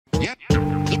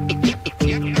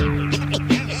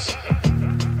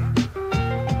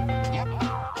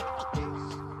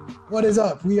What is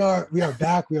up? We are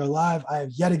back. We are live. I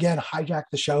have yet again hijacked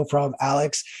the show from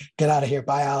Alex. Get out of here.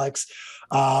 Bye, Alex.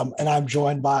 And I'm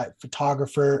joined by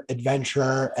photographer,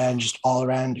 adventurer, and just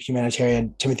all-around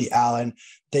humanitarian Timothy Allen.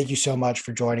 Thank you so much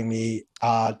for joining me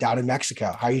down in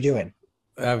Mexico. How are you doing?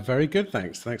 Very good,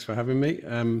 thanks. Thanks for having me.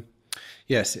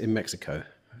 Yes, in Mexico.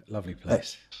 Lovely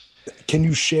place. Can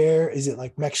you share, is it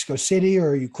like Mexico City or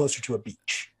are you closer to a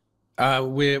beach?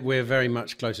 We're very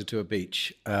much closer to a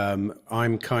beach.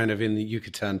 I'm kind of in the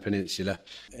Yucatan Peninsula,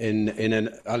 in an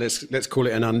let's call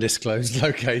it an undisclosed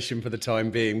location for the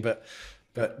time being, but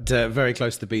very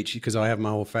close to the beach because I have my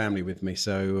whole family with me.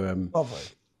 So Lovely.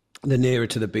 The nearer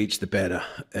to the beach, the better.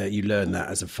 You learn that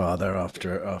as a father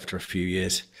after a few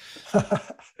years.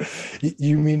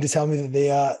 You mean to tell me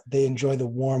that they enjoy the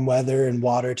warm weather and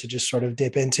water to just sort of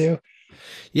dip into?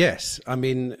 Yes, I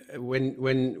mean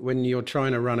when you're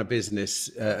trying to run a business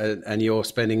and you're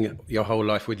spending your whole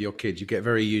life with your kids, you get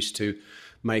very used to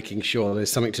making sure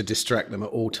there's something to distract them at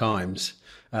all times.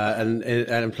 And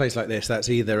in a place like this, that's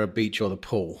either a beach or the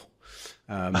pool,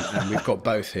 and we've got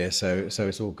both here, so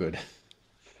it's all good.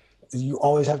 You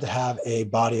always have to have a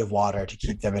body of water to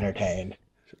keep them entertained.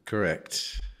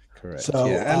 Correct. So,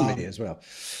 yeah, and me as well.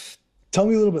 Tell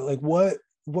me a little bit, like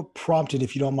what prompted,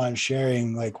 if you don't mind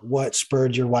sharing, like what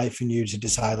spurred your wife and you to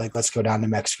decide, like, let's go down to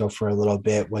Mexico for a little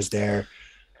bit? Was there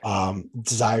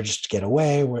desire just to get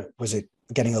away? Was it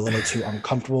getting a little too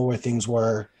uncomfortable where things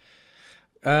were?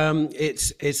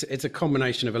 It's a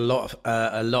combination of a lot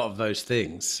of those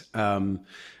things. I've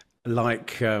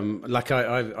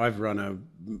run a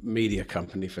media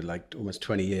company for like almost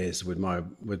 20 years with my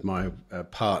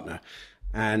partner,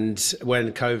 and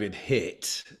when COVID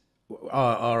hit,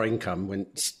 our income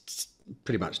went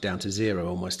pretty much down to zero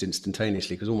almost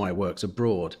instantaneously because all my work's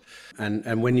abroad.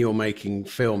 And when you're making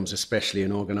films, especially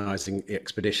and organizing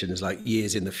expeditions like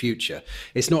years in the future,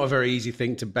 it's not a very easy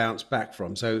thing to bounce back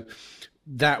from. So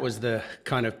that was the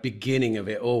kind of beginning of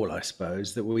it all, I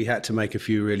suppose, that we had to make a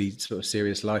few really sort of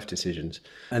serious life decisions.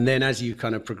 And then as you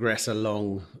kind of progress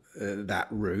along that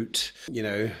route, you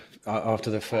know, after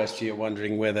the first year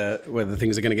wondering whether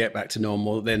things are going to get back to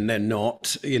normal, then they're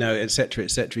not, you know, et cetera,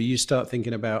 you start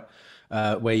thinking about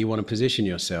where you want to position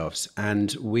yourselves.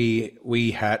 And we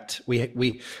had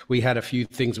a few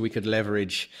things we could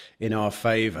leverage in our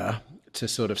favor to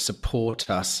sort of support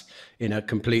us in a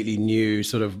completely new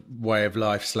sort of way of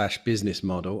life / business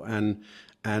model.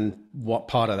 And what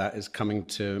part of that is coming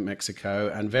to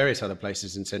Mexico and various other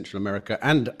places in Central America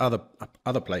and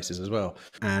other places as well,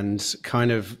 and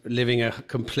kind of living a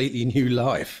completely new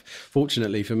life.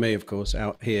 Fortunately for me, of course,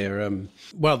 out here,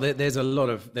 there's a lot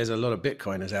of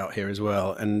Bitcoiners out here as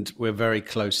well, and we're very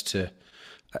close to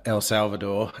El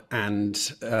Salvador and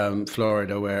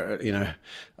Florida, where, you know,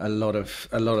 a lot of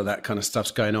that kind of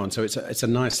stuff's going on. So it's a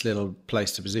nice little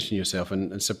place to position yourself,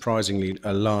 and surprisingly,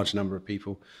 a large number of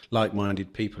people,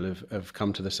 like-minded people, have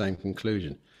come to the same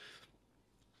conclusion.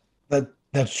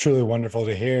 That's truly wonderful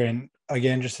to hear. And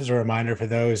again, just as a reminder for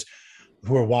those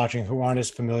who are watching who aren't as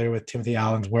familiar with Timothy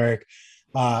Allen's work,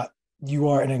 you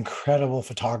are an incredible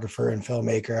photographer and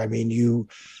filmmaker. I mean, you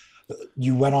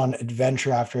went on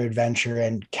adventure after adventure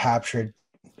and captured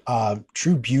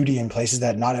true beauty in places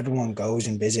that not everyone goes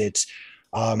and visits.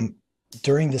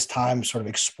 During this time, sort of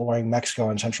exploring Mexico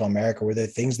and Central America, were there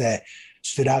things that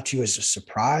stood out to you as a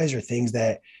surprise, or things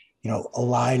that, you know,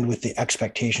 aligned with the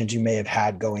expectations you may have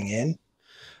had going in?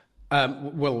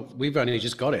 Well, we've only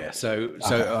just got here, so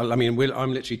I mean,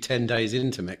 I'm literally 10 days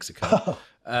into Mexico.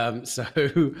 So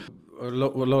a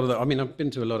lot of the, I mean, I've been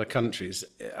to a lot of countries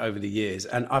over the years,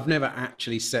 and I've never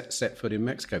actually set foot in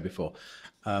Mexico before.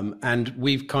 And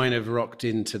we've kind of rocked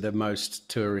into the most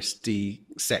touristy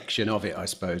section of it, I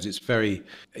suppose. It's very,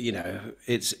 you know,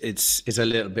 it's a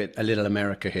little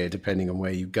America here, depending on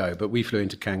where you go. But we flew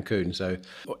into Cancun, so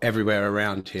everywhere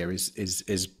around here is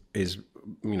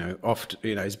you know, often,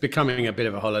 you know, it's becoming a bit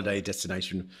of a holiday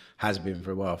destination, has been for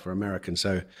a while for Americans.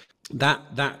 So that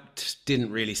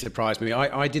didn't really surprise me.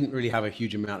 I didn't really have a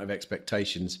huge amount of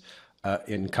expectations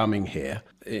in coming here,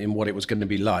 in what it was going to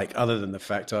be like, other than the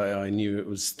fact I knew it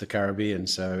was the Caribbean,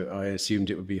 so I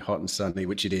assumed it would be hot and sunny,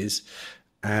 which it is.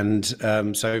 And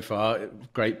so far,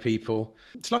 great people.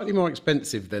 Slightly more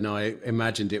expensive than I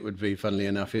imagined it would be, funnily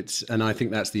enough. And I think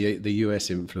that's the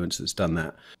US influence that's done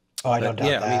that. Oh, I don't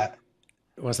doubt that. I mean,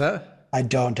 what's that? I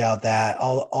don't doubt that.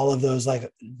 All of those like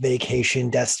vacation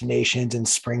destinations and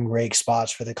spring break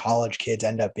spots for the college kids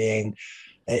end up being,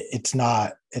 it's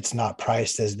not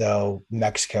priced as though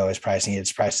Mexico is pricing it.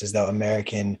 It's priced as though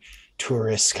American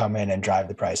tourists come in and drive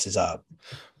the prices up.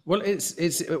 Well,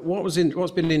 it's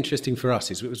what's been interesting for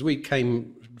us is we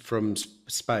came from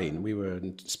Spain. We were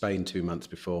in Spain 2 months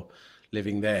before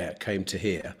living there, came to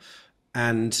here,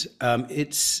 and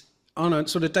it's on a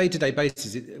sort of day-to-day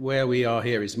basis. Where we are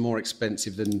here is more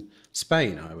expensive than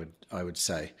Spain, I would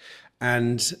say.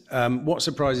 And what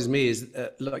surprises me is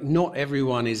like not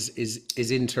everyone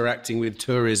is interacting with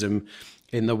tourism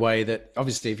in the way that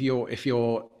obviously if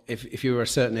you're a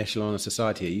certain echelon of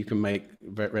society, you can make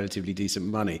relatively decent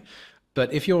money.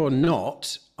 But if you're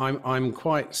not, I'm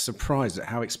quite surprised at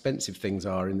how expensive things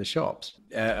are in the shops.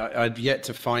 I've yet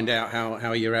to find out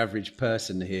how your average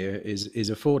person here is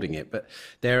affording it. But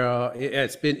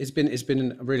it's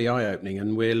been really eye-opening,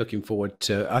 and we're looking forward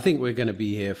to. I think we're going to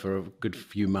be here for a good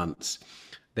few months.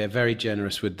 They're very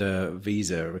generous with the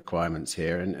visa requirements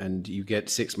here, and you get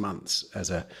 6 months as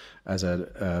an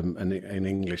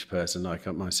English person like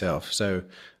myself. So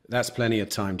that's plenty of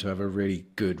time to have a really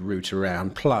good route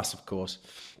around. Plus, of course,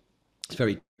 it's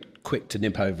very quick to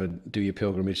nip over, do your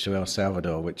pilgrimage to El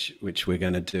Salvador, which we're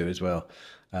going to do as well.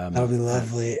 That would be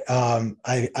lovely.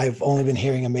 I've only been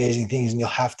hearing amazing things, and you'll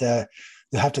have to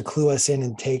clue us in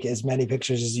and take as many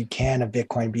pictures as you can of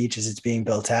Bitcoin Beach as it's being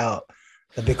built out.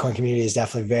 The Bitcoin community is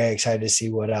definitely very excited to see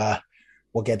what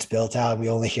gets built out. We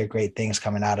only hear great things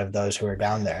coming out of those who are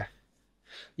down there.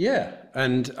 Yeah,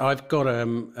 and I've got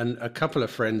a couple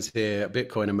of friends here,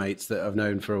 Bitcoiner mates that I've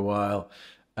known for a while,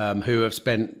 who have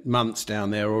spent months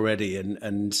down there already,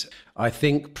 and I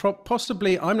think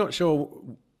possibly, I'm not sure.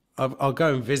 I'll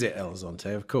go and visit El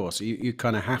Zonte, of course. You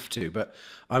kind of have to, but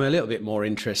I'm a little bit more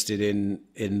interested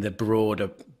in the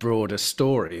broader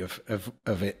story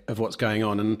of what's going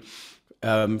on, and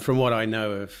from what I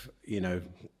know of,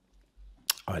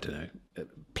 I don't know,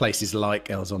 places like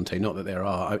El Zonte, not that there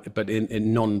are, but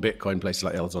in non-Bitcoin places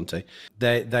like El Zonte,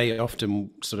 they often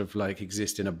sort of like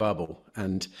exist in a bubble.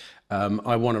 And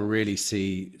I want to really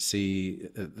see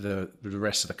the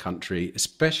rest of the country,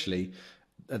 especially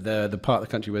the part of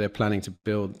the country where they're planning to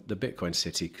build the Bitcoin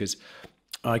city, because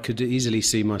I could easily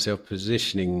see myself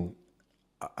positioning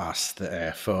us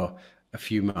there for a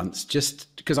few months,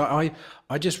 just because I've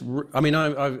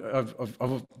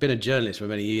been a journalist for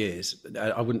many years.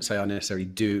 I wouldn't say I necessarily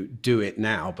do it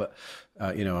now, but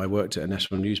I worked at a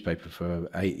national newspaper for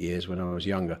 8 years when I was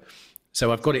younger,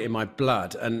 so I've got it in my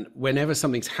blood. And whenever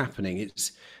something's happening,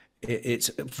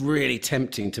 it's really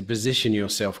tempting to position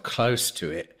yourself close to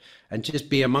it and just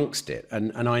be amongst it.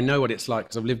 And I know what it's like,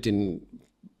 because I've lived in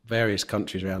various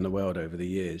countries around the world over the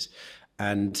years,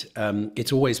 and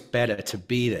it's always better to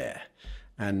be there.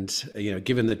 And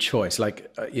given the choice,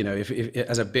 like if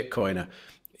as a Bitcoiner,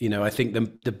 I think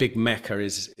the big mecca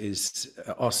is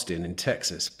Austin in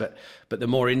Texas, but the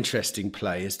more interesting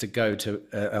play is to go to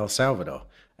El Salvador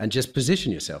and just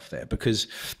position yourself there, because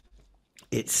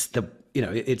it's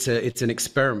it's an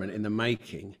experiment in the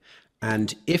making,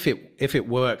 and if it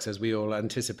works as we all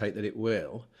anticipate that it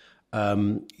will,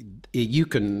 you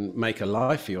can make a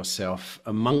life for yourself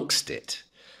amongst it.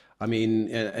 I mean,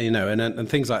 and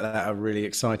things like that are really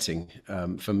exciting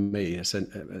for me,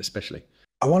 especially.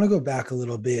 I want to go back a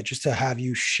little bit just to have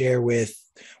you share with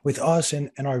us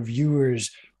and our viewers,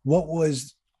 what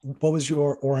was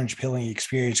your orange pilling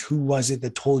experience? Who was it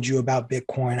that told you about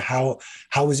Bitcoin? How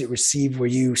was it received? Were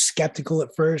you skeptical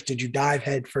at first? Did you dive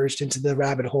head first into the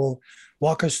rabbit hole?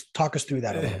 Talk us through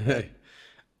that a little bit.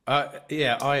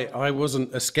 I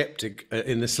wasn't a skeptic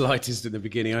in the slightest in the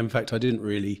beginning. In fact, I didn't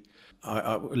really.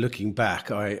 Looking back,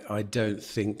 I don't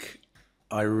think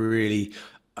I really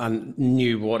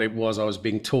knew what it was I was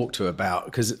being talked to about,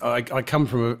 because I came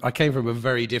from a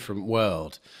very different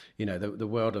world, the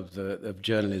world of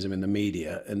journalism and the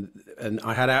media, and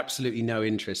I had absolutely no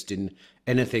interest in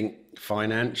anything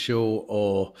financial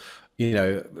or,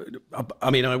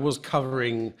 I was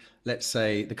covering, let's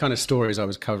say, the kind of stories I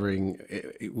was covering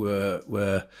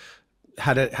were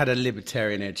had a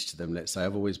libertarian edge to them. Let's say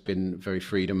I've always been very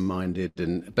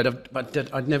freedom-minded, but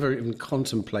I'd never even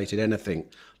contemplated anything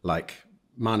like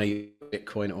money,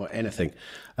 Bitcoin, or anything.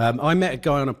 I met a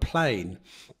guy on a plane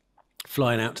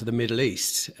flying out to the Middle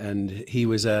East, and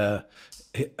he's a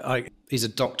he's a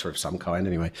doctor of some kind.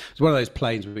 Anyway, it's one of those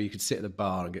planes where you could sit at the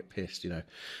bar and get pissed,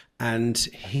 and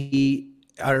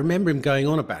I remember him going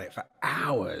on about it for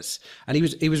hours, and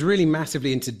he was really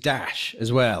massively into Dash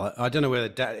as well. I don't know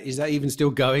whether is that even still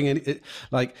going,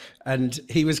 and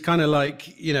he was kind of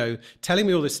like, telling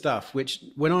me all this stuff, which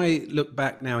when I look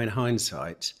back now in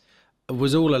hindsight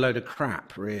was all a load of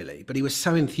crap, really. But he was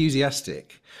so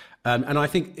enthusiastic. And I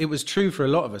think it was true for a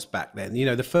lot of us back then.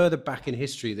 The further back in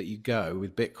history that you go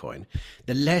with Bitcoin,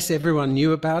 the less everyone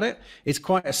knew about it. It's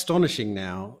quite astonishing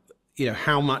now,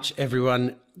 how much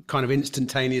everyone kind of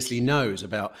instantaneously knows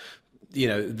about,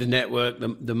 the network,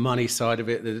 the money side of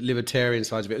it, the libertarian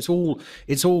side of it.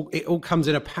 It all comes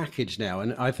in a package now.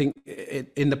 And I think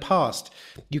in the past,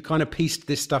 you kind of pieced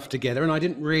this stuff together, and I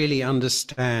didn't really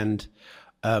understand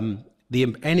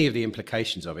any of the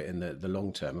implications of it in the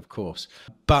long term, of course.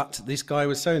 But this guy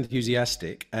was so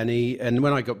enthusiastic, and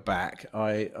when I got back,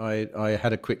 I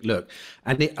had a quick look,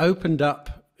 and it opened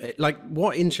up, like,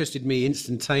 what interested me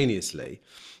instantaneously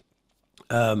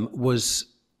was,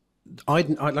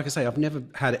 like I say, I've never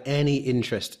had any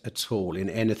interest at all in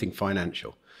anything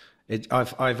financial.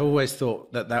 I've always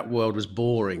thought that world was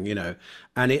boring,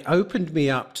 and it opened me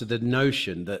up to the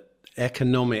notion that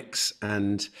economics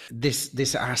and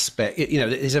this aspect,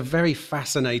 is a very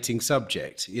fascinating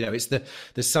subject. It's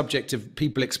the subject of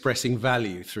people expressing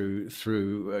value through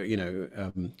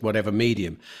whatever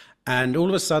medium. And all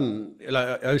of a sudden,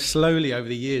 slowly over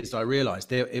the years, I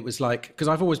realized it was like, because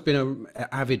I've always been an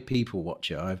avid people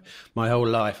watcher. My whole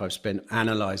life I've spent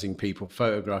analyzing people,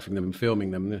 photographing them and filming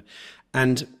them.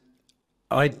 And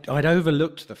I'd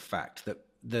overlooked the fact that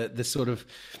the sort of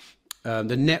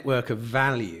the network of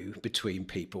value between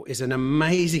people is an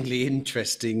amazingly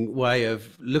interesting way of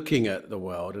looking at the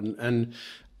world. And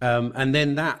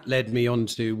then that led me on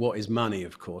to what is money,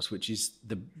 of course, which is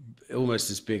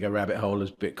almost as big a rabbit hole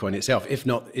as Bitcoin itself, if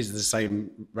not is the same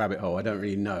rabbit hole. I don't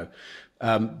really know.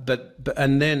 But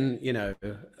and then,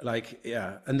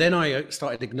 and then I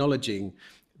started acknowledging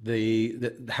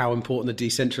how important the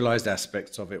decentralized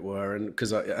aspects of it were. And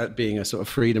because being a sort of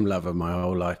freedom lover my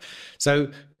whole life. So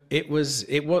it was,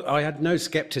 I had no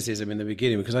skepticism in the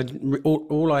beginning, because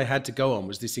all I had to go on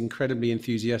was this incredibly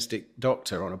enthusiastic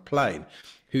doctor on a plane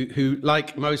who,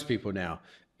 like most people now,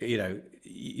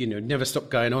 never stop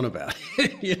going on about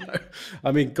it.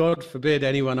 I mean, God forbid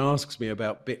anyone asks me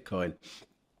about Bitcoin.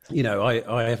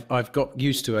 I've got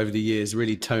used to, over the years,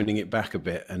 really toning it back a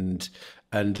bit and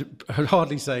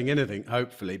hardly saying anything,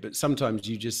 hopefully. But sometimes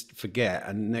you just forget,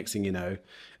 and next thing you know,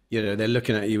 they're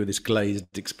looking at you with this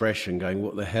glazed expression, going,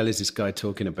 "What the hell is this guy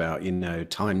talking about?"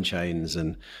 Time chains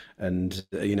and because.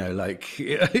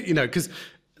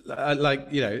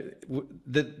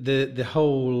 The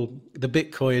whole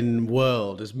Bitcoin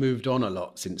world has moved on a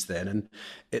lot since then, and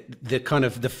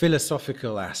the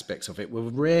philosophical aspects of it were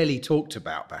rarely talked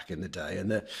about back in the day, and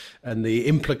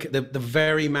the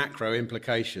very macro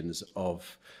implications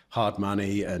of hard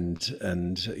money and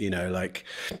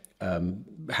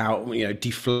how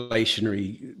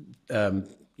deflationary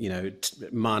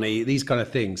money, these kind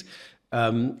of things.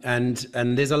 And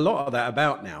there's a lot of that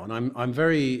about now, and I'm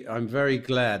very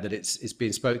glad that it's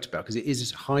being spoken about, because it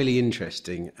is highly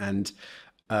interesting and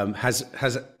has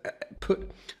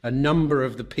put a number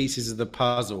of the pieces of the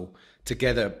puzzle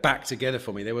back together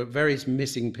for me. There were various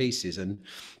missing pieces, and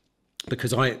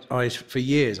because I for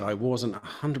years I wasn't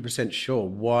 100% sure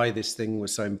why this thing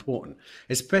was so important,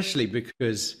 especially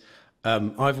because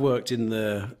I've worked in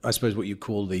I suppose what you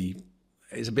call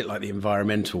it's a bit like the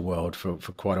environmental world for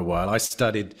quite a while. I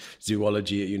studied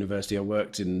zoology at university. I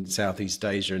worked in Southeast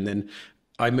Asia, and then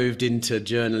I moved into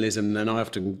journalism. And I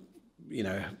often,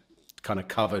 kind of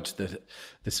covered the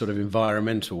sort of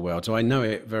environmental world. So I know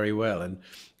it very well.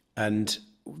 And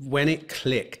when it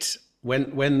clicked,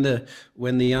 when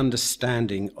the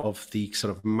understanding of the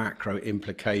sort of macro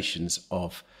implications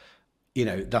of,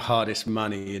 the hardest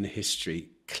money in history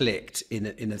clicked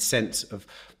in a sense of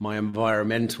my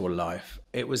environmental life,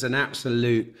 it was an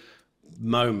absolute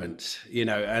moment,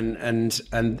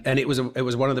 and it was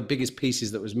one of the biggest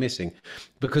pieces that was missing,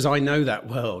 because I know that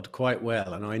world quite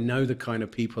well, and I know the kind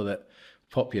of people that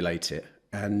populate it,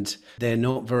 and they're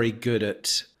not very good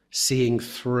at seeing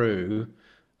through,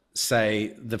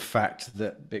 say, the fact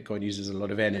that Bitcoin uses a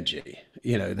lot of energy,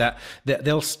 that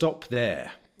they'll stop there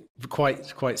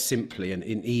quite simply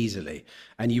and easily,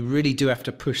 and you really do have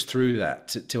to push through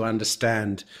that to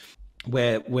understand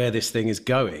where this thing is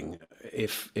going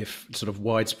if sort of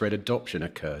widespread adoption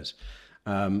occurs,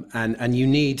 and you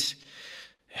need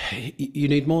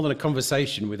more than a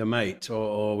conversation with a mate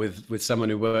or with someone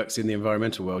who works in the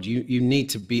environmental world. You need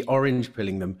to be orange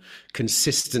pilling them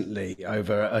consistently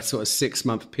over a sort of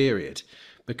 6-month period,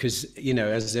 because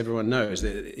as everyone knows,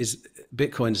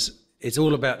 it's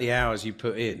all about the hours you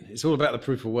put in. It's all about the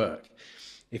proof of work.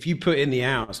 If you put in the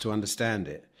hours to understand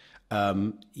it,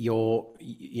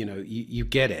 you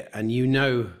get it, and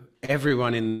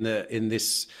everyone in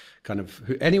this kind of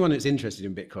anyone that's interested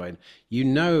in Bitcoin,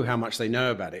 how much they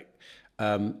know about it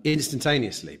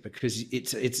instantaneously, because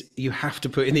it's you have to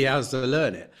put in the hours to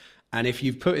learn it. And if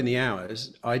you've put in the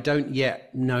hours, I don't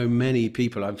yet know many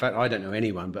people. In fact, I don't know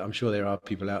anyone, but I'm sure there are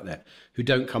people out there who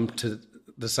don't come to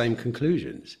the same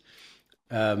conclusions.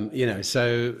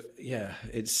 So yeah,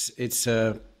 it's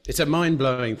a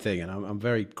mind-blowing thing, and I'm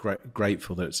very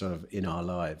grateful that it's sort of in our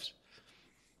lives.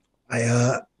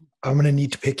 I'm gonna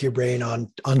need to pick your brain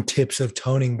on tips of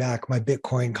toning back my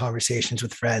Bitcoin conversations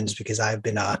with friends, because I've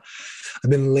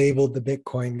been labeled the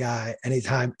Bitcoin guy.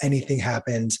 Anytime anything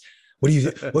happens, what do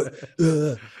you what?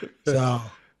 So,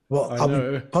 well, I I'll be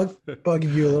know.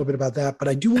 bugging you a little bit about that, but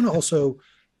I do want to also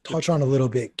touch on a little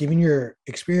bit, given your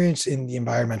experience in the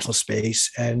environmental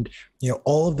space, and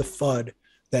all of the FUD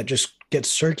that just gets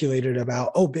circulated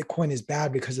about, oh, Bitcoin is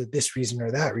bad because of this reason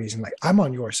or that reason. Like, I'm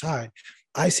on your side.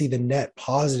 I see the net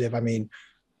positive. I mean,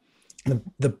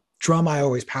 the drum I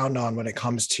always pound on when it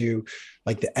comes to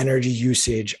like the energy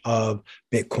usage of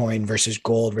Bitcoin versus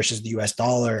gold versus the US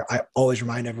dollar, I always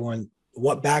remind everyone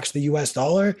what backs the US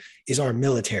dollar is our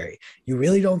military. You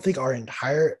really don't think our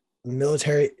entire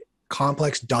military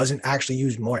complex doesn't actually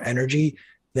use more energy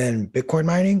than Bitcoin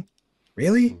mining?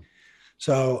 Really?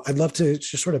 So I'd love to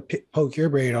just sort of poke your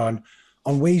brain on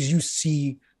ways you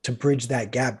see to bridge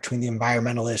that gap between the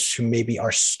environmentalists who maybe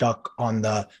are stuck on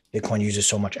the Bitcoin uses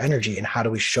so much energy, and how do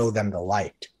we show them the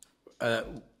light?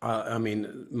 I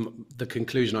mean, the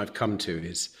conclusion I've come to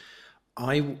is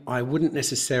I wouldn't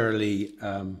necessarily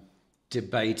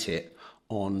debate it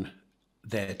on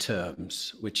their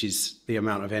terms, which is the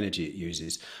amount of energy it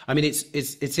uses. I mean,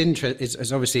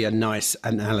 it's obviously a nice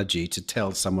analogy to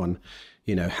tell someone,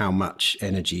 how much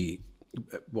energy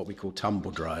what we call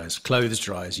tumble dryers, clothes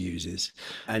dryers uses,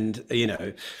 and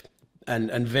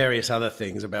and various other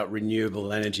things about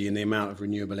renewable energy and the amount of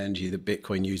renewable energy that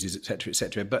Bitcoin uses, et cetera, et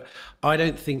cetera. But I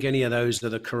don't think any of those are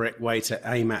the correct way to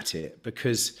aim at it,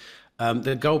 because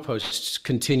the goalposts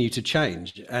continue to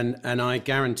change. And I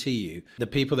guarantee you, the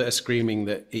people that are screaming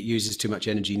that it uses too much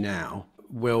energy now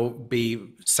will be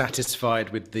satisfied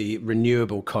with the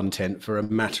renewable content for a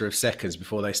matter of seconds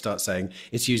before they start saying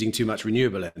it's using too much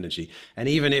renewable energy. And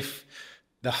even if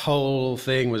the whole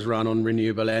thing was run on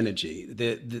renewable energy,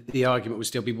 the argument would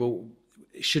still be, well,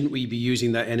 shouldn't we be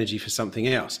using that energy for something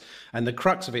else? And the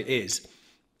crux of it is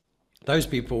those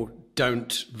people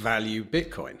don't value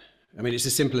Bitcoin. I mean, it's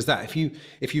as simple as that.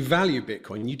 If you value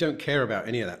Bitcoin, you don't care about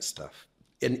any of that stuff.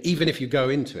 And even if you go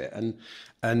into it,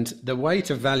 and the way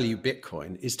to value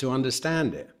Bitcoin is to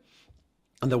understand it.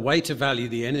 And the way to value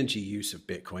the energy use of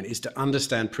Bitcoin is to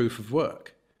understand proof of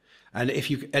work. And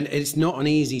it's not an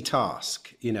easy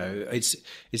task.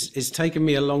 It's taken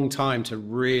me a long time to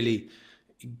really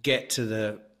get to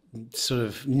the sort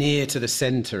of near to the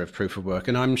center of proof of work.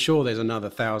 And I'm sure there's another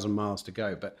 1,000 miles to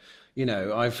go, but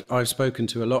I've spoken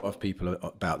to a lot of people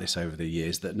about this over the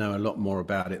years that know a lot more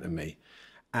about it than me.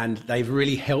 And they've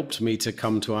really helped me to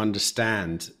come to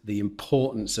understand the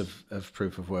importance of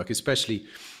proof of work, especially,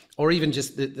 or even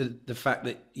just the fact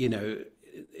that,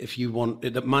 if you want,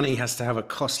 that money has to have a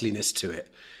costliness to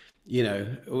it,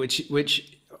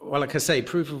 which, well, like I say,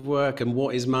 proof of work and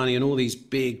what is money and all these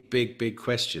big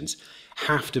questions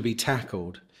have to be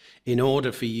tackled in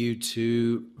order for you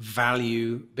to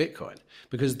value Bitcoin.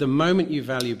 Because the moment you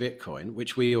value Bitcoin,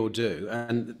 which we all do,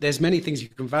 and there's many things you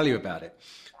can value about it.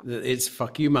 It's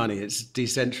fuck you money, it's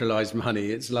decentralized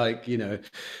money, it's like,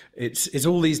 it's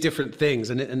all these different things,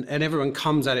 and everyone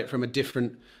comes at it from a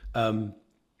different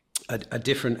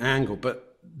different angle.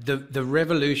 But the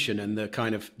revolution and the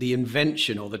kind of the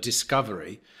invention or the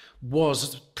discovery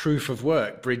was proof of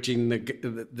work, bridging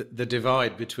the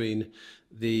divide between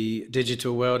the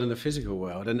digital world and the physical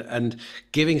world, and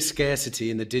giving scarcity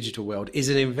in the digital world is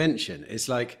an invention. It's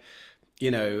like,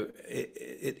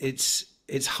 it's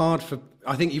hard for,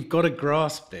 I think you've got to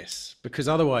grasp this, because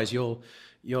otherwise you'll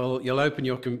open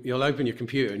your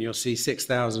computer and you'll see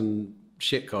 6,000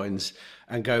 shitcoins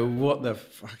and go, what the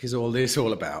fuck is all this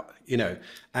all about?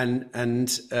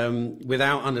 And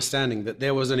without understanding that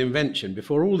there was an invention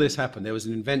before all this happened. There was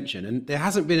an invention, and there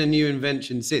hasn't been a new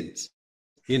invention since.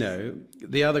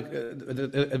 The other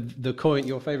the coin,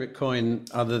 your favorite coin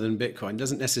other than Bitcoin,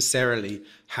 doesn't necessarily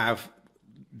have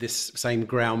this same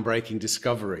groundbreaking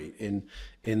discovery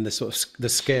in the sort of the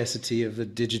scarcity of the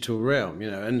digital realm,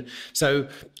 and so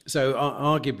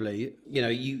arguably,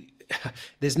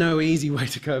 there's no easy way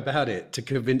to go about it to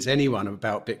convince anyone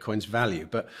about Bitcoin's value.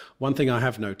 But one thing I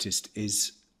have noticed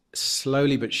is,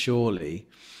 slowly but surely,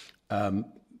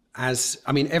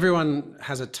 everyone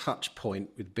has a touch point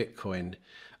with Bitcoin,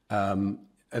 and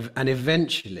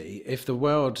eventually, if the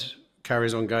world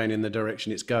carries on going in the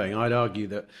direction it's going, I'd argue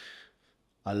that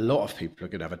a lot of people are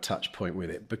going to have a touch point with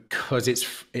it, because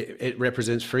it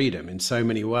represents freedom in so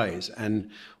many ways.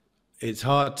 And it's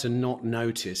hard to not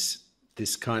notice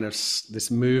this kind of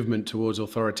this movement towards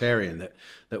authoritarian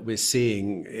that we're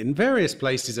seeing in various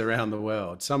places around the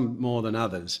world, some more than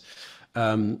others.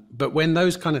 But when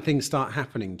those kind of things start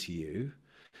happening to you,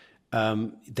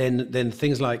 then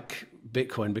things like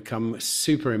Bitcoin become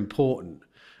super important,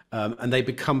 and they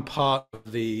become part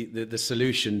of the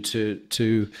solution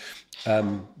to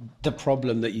the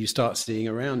problem that you start seeing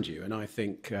around you. And I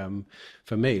think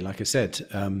for me, like I said,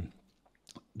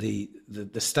 the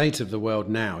state of the world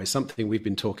now is something we've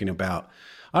been talking about.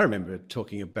 I remember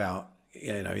talking about,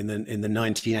 you know, in the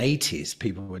 1980s,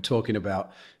 people were talking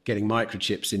about getting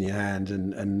microchips in your hand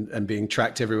and being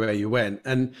tracked everywhere you went.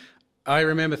 And I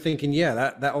remember thinking,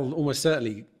 yeah, that'll almost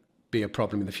certainly be a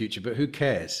problem in the future, but who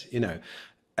cares? You know,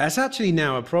 that's actually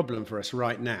now a problem for us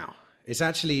right now. It's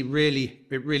actually it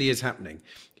really is happening.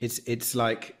 It's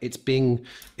like it's being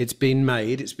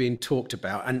made, it's being talked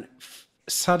about, and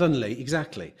suddenly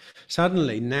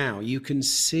now you can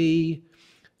see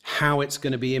how it's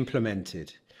going to be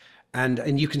implemented,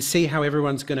 and you can see how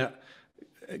everyone's going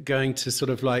to sort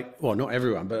of like, well, not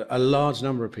everyone, but a large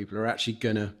number of people are actually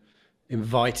going to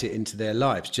invite it into their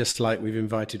lives, just like we've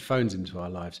invited phones into our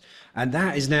lives. And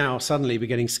that is now suddenly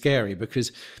getting scary,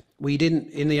 because we didn't,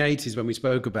 in the 80s when we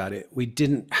spoke about it, we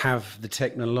didn't have the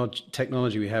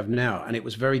technology we have now, and it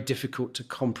was very difficult to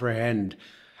comprehend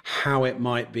how it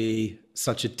might be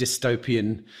such a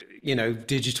dystopian, you know,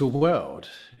 digital world.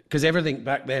 Because everything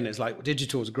back then is like,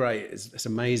 digital is great, it's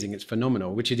amazing, it's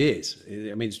phenomenal, which it is.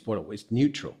 I mean, it's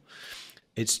neutral.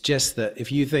 It's just that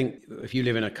if you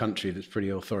live in a country that's pretty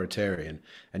authoritarian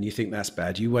and you think that's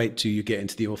bad, you wait till you get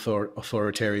into the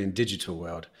authoritarian digital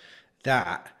world.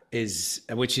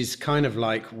 Which is kind of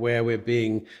like where we're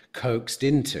being coaxed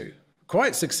into,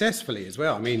 quite successfully as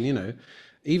well. I mean, you know,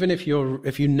 even if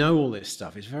you know all this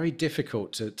stuff, it's very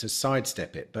difficult to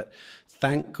sidestep it. But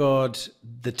thank God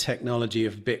the technology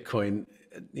of Bitcoin,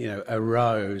 you know,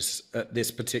 arose at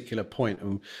this particular point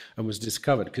and was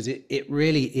discovered, because it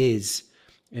really is,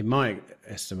 in my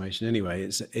estimation anyway,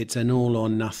 it's an all or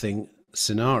nothing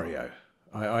scenario.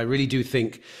 I really do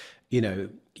think, you know,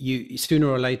 you sooner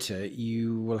or later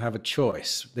you will have a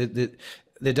choice.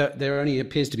 There only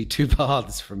appears to be two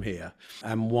paths from here,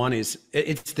 and one is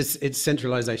it's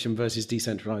centralization versus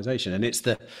decentralization, and it's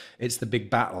the big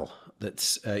battle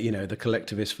that's you know, the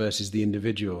collectivists versus the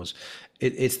individuals.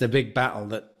 It's the big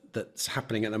battle that's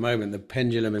happening at the moment. The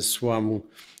pendulum has swung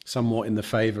somewhat in the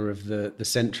favor of the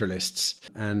centralists,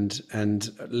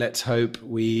 and let's hope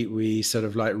we sort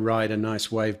of like ride a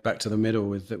nice wave back to the middle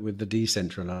with the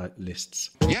decentralists.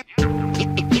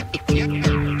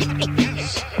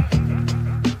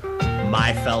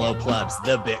 My fellow plebs,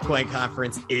 the Bitcoin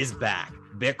conference is back.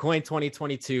 Bitcoin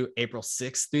 2022, April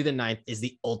 6th through the 9th, is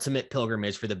the ultimate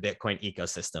pilgrimage for the Bitcoin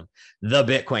ecosystem. The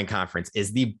Bitcoin conference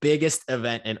is the biggest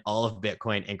event in all of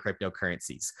Bitcoin and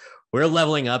cryptocurrencies. We're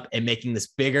leveling up and making this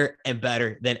bigger and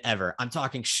better than ever. I'm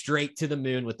talking straight to the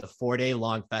moon with the 4-day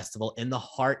long festival in the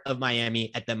heart of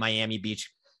Miami at the Miami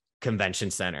Beach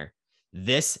Convention Center.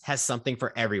 This has something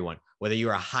for everyone. Whether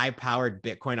you're a high-powered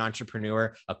Bitcoin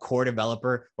entrepreneur, a core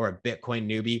developer, or a Bitcoin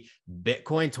newbie,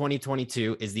 Bitcoin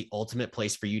 2022 is the ultimate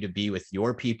place for you to be with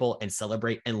your people and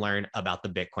celebrate and learn about the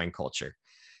Bitcoin culture.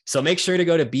 So make sure to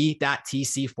go to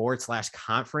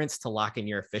b.tc/conference to lock in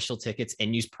your official tickets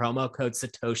and use promo code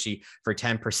Satoshi for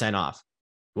 10% off.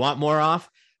 You want more off?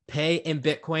 Pay in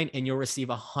Bitcoin and you'll receive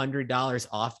 $100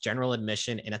 off general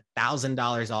admission and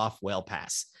 $1,000 off Whale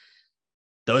Pass.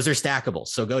 Those are stackable.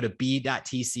 So go to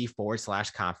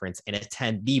b.tc/conference and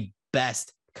attend the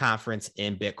best conference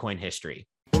in Bitcoin history.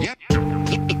 Yep.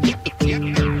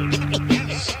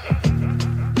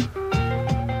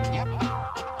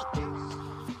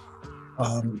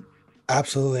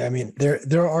 Absolutely. I mean,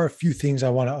 there are a few things I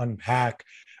want to unpack.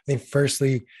 I think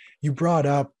firstly, you brought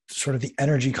up sort of the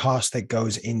energy cost that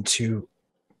goes into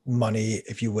money,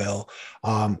 if you will.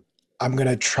 I'm going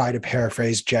to try to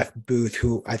paraphrase Jeff Booth,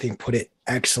 who I think put it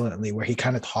excellently, where he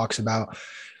kind of talks about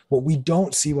what we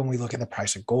don't see when we look at the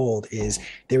price of gold is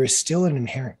there is still an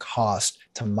inherent cost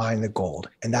to mine the gold,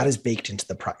 and that is baked into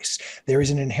the price. There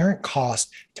is an inherent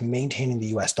cost to maintaining the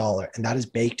US dollar, and that is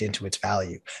baked into its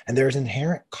value. And there is an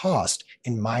inherent cost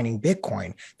in mining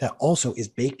Bitcoin that also is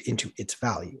baked into its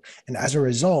value. And as a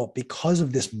result, because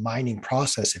of this mining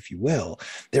process, if you will,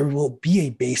 there will be a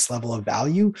base level of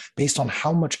value based on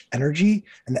how much energy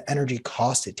and the energy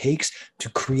cost it takes to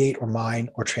create or mine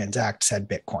or transact said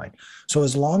Bitcoin. So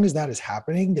as long as that is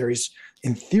happening, there is,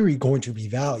 in theory, going to be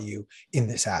value in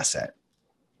this asset.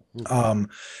 The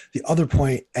other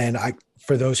point, and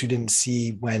for those who didn't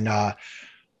see when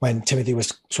Timothy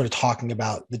was sort of talking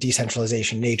about the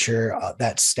decentralization nature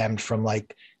that stemmed from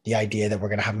like the idea that we're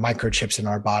going to have microchips in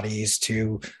our bodies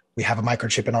to we have a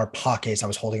microchip in our pockets. I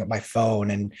was holding up my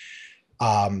phone, and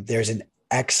there's an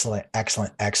excellent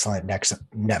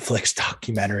Netflix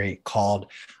documentary called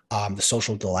The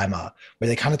Social Dilemma, where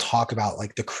they kind of talk about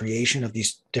like the creation of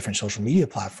these different social media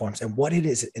platforms and what it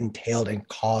is entailed and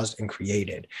caused and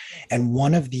created. And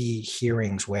one of the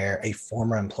hearings where a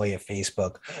former employee of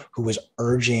Facebook who was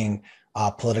urging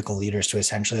political leaders to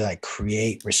essentially like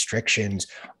create restrictions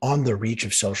on the reach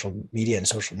of social media and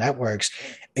social networks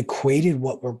equated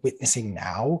what we're witnessing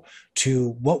now to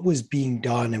what was being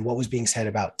done and what was being said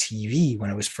about TV when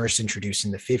it was first introduced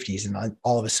in the 50s. And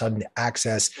all of a sudden, the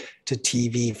access to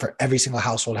TV for every single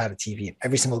household had a TV, and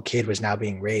every single kid was now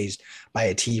being raised by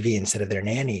a TV instead of their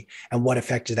nanny. And what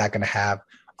effect is that going to have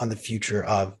on the future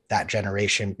of that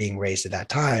generation being raised at that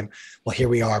time? Well, here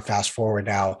we are, fast forward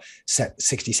now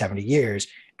 60, 70 years,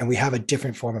 and we have a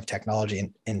different form of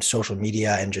technology in social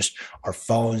media and just our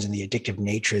phones and the addictive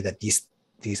nature that these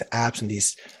apps and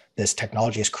this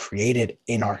technology has created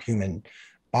in our human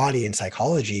body and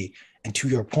psychology. And to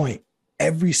your point,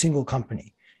 every single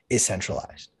company is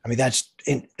centralized. I mean, that's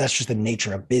just the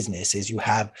nature of business, is you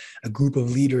have a group of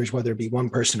leaders, whether it be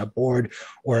one person, a board,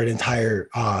 or an entire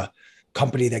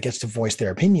company that gets to voice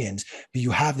their opinions, but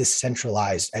you have this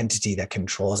centralized entity that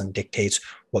controls and dictates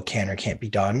what can or can't be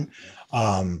done.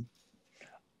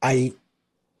 I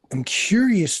am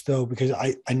curious though, because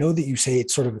I know that you say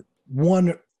it's sort of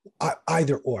one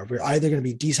either or. We're either going to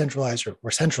be decentralized or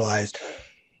we're centralized.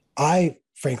 I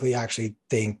frankly actually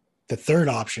think the third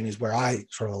option is where I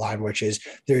sort of align, which is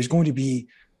there's going to be,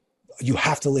 you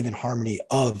have to live in harmony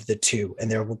of the two.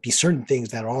 And there will be certain things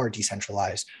that are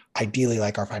decentralized, ideally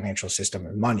like our financial system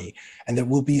and money. And there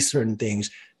will be certain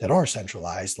things that are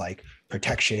centralized, like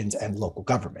protections and local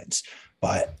governments.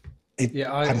 But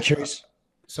I'm curious.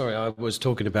 Sorry, I was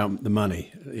talking about the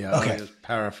money. Yeah, okay. I was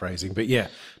paraphrasing. But yeah,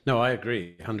 no, I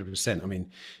agree 100%. I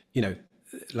mean, you know,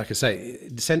 like I say,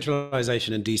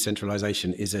 centralization and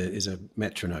decentralization is a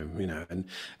metronome, you know, and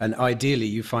ideally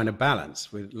you find a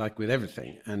balance with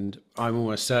everything. And I'm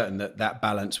almost certain that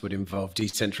balance would involve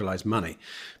decentralized money,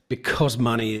 because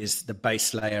money is the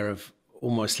base layer of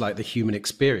almost like the human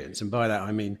experience. And by that,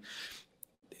 I mean,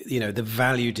 you know, the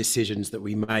value decisions that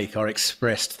we make are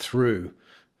expressed through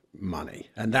money,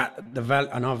 and that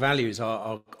and our values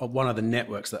are one of the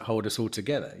networks that hold us all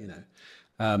together, you know.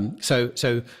 So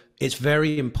it's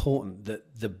very important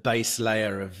that the base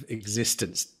layer of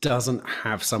existence doesn't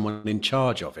have someone in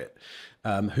charge of it,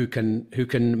 who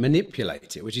can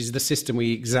manipulate it, which is the system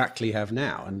we exactly have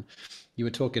now. And you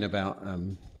were talking about,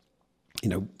 you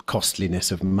know,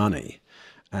 costliness of money.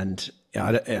 And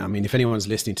I mean, if anyone's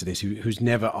listening to this who's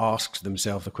never asked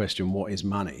themselves the question, what is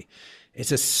money?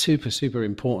 It's a super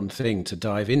important thing to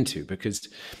dive into, because,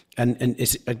 and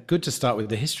it's good to start with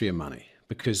the history of money,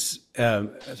 because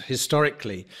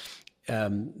historically,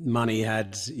 money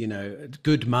had, you know,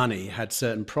 good money had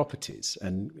certain properties,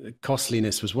 and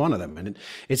costliness was one of them. And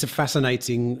it's a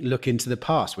fascinating look into the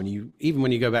past even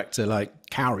when you go back to like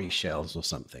cowrie shells or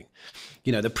something.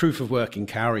 You know, the proof of work in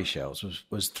cowrie shells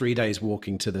was 3 days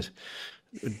walking to the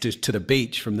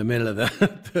beach from the middle of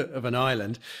of an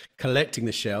island, collecting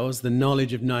the shells, the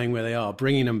knowledge of knowing where they are,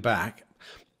 bringing them back.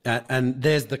 And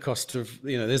there's the cost of,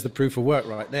 you know, there's the proof of work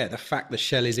right there. The fact the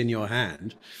shell is in your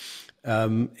hand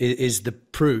is the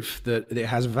proof that it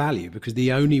has value, because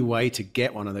the only way to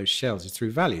get one of those shells is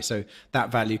through value. So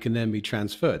that value can then be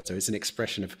transferred. So it's an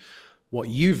expression of what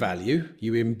you value,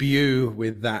 you imbue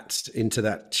with that into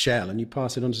that shell, and you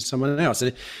pass it on to someone else.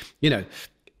 And, you know,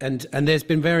 and there's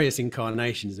been various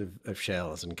incarnations of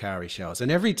shells and cowrie shells. And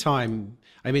every time,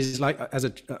 I mean, it's like,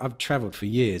 I've traveled for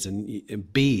years, and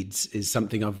beads is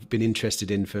something I've been interested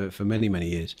in for many, many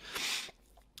years.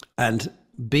 And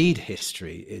bead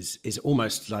history is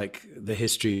almost like the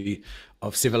history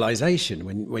of civilization.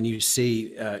 When you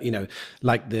see, you know,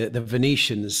 like the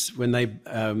Venetians, when they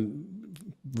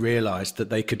realized that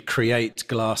they could create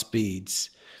glass beads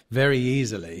very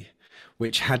easily,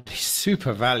 which had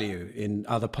super value in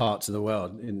other parts of the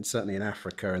world, certainly in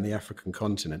Africa and the African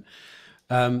continent.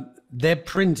 They're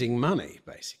printing money,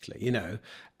 basically, you know,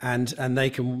 and they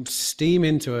can steam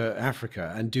into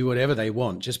Africa and do whatever they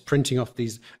want, just printing off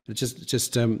these,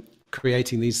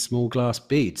 creating these small glass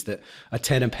beads that are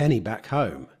 10 a penny back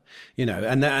home. You know,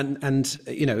 and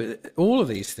you know, all of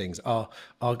these things are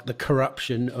the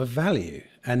corruption of value.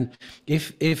 And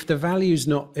if the value's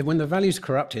when the value's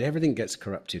corrupted, everything gets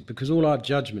corrupted, because all our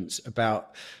judgments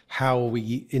about how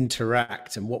we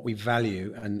interact and what we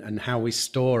value and how we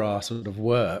store our sort of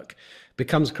work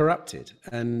becomes corrupted,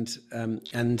 and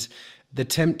the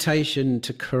temptation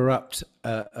to corrupt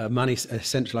a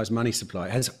centralized money supply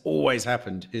has always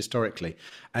happened historically,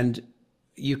 and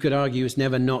you could argue it's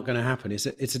never not going to happen.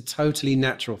 It's a totally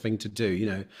natural thing to do. You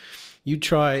know, you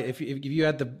try if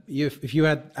you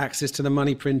had access to the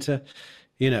money printer,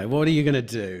 you know, what are you going to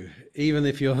do? Even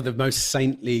if you're the most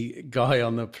saintly guy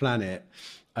on the planet,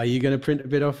 are you going to print a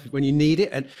bit off when you need it?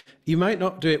 And you might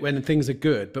not do it when things are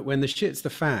good, but when the shit's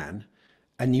the fan,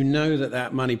 and you know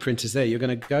that money printer's there, you're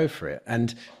going to go for it,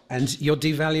 and you're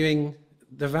devaluing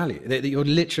the value. That you're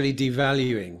literally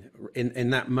devaluing in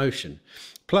that motion.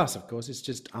 Plus, of course, it's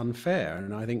just unfair,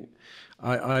 and I think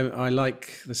I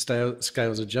like the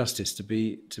scales of justice to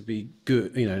be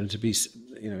good, you know, and to be,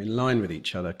 you know, in line with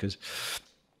each other. Because,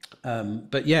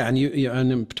 but yeah, and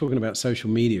and I'm talking about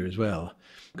social media as well.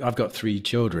 I've got 3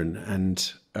 children,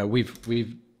 and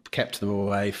we've kept them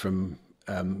away from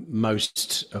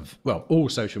all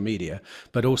social media,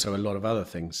 but also a lot of other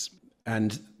things.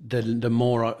 And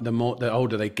the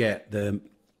older they get, the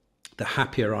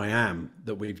happier I am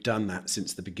that we've done that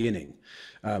since the beginning.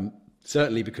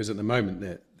 Certainly because at the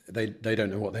moment they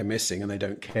don't know what they're missing, and they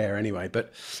don't care anyway.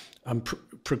 But I'm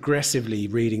progressively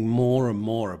reading more and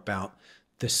more about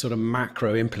the sort of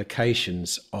macro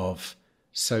implications of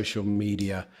social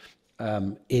media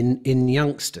in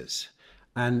youngsters.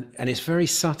 And it's very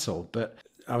subtle, but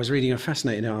I was reading a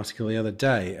fascinating article the other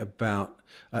day about,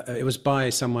 it was by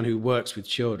someone who works with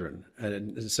children,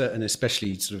 and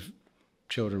especially sort of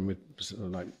children with sort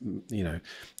of like, you know,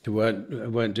 who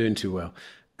weren't doing too well.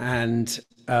 And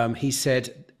he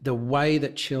said the way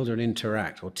that children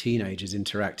interact, or teenagers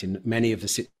interact in many of the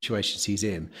situations he's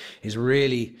in, is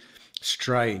really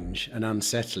strange and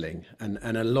unsettling. And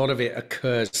a lot of it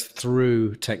occurs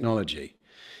through technology.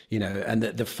 You know, and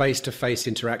the face-to-face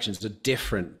interactions are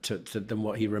different than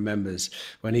what he remembers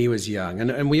when he was young,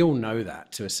 and we all know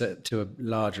that to a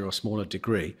larger or smaller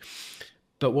degree.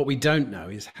 But what we don't know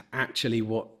is actually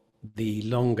what the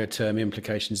longer-term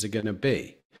implications are going to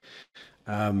be.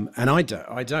 And I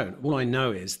don't. All I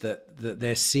know is that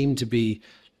there seem to be,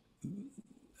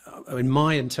 in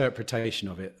my interpretation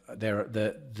of it,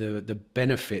 the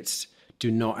benefits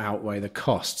do not outweigh the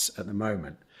costs at the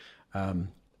moment.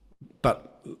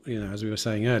 But, you know, as we were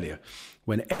saying earlier,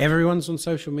 when everyone's on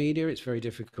social media, it's very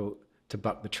difficult to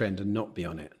buck the trend and not be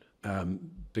on it,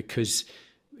 because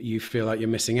you feel like you're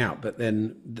missing out. But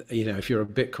then, you know, if you're a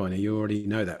Bitcoiner, you already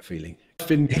know that feeling.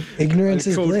 Ignorance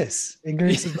is bliss.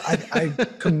 Ignorance is, I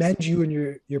commend you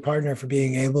and your partner for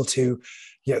being able to,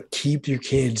 you know, keep your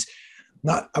kids,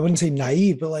 not, I wouldn't say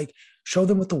naive, but like show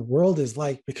them what the world is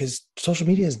like, because social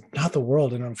media is not the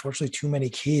world. And unfortunately, too many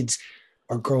kids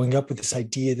are growing up with this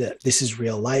idea that this is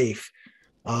real life.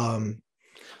 Although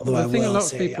I think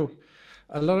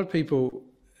a lot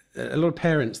of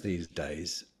parents these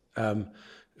days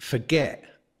forget,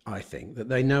 I think, that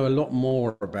they know a lot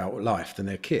more about life than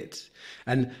their kids.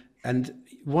 And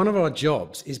one of our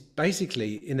jobs is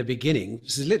basically, in the beginning,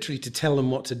 is literally to tell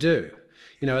them what to do.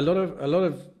 You know, a lot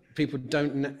of people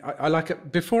don't. I like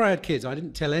it. Before I had kids, I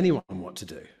didn't tell anyone what to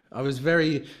do. I was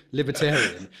very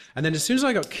libertarian. And then as soon as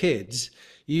I got kids,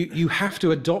 you have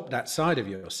to adopt that side of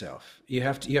yourself. You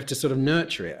have to sort of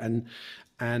nurture it.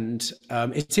 And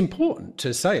it's important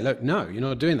to say, look, no, you're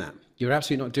not doing that. You're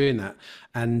absolutely not doing that.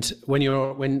 And when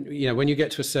you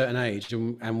get to a certain age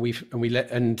and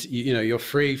you're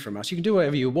free from us, you can do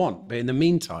whatever you want. But in the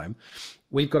meantime,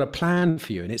 we've got a plan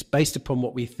for you, and it's based upon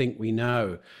what we think we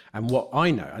know and what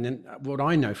I know, and then what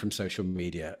I know from social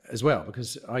media as well,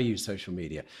 because I use social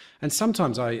media. And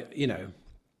sometimes I, you know,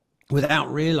 without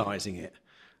realizing it,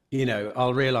 you know,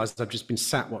 I'll realize I've just been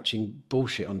sat watching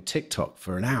bullshit on TikTok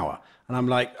for an hour, and I'm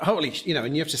like, holy, you know,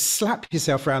 and you have to slap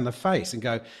yourself around the face and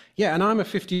go, yeah, and I'm a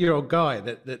 50-year-old guy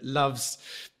that loves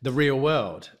the real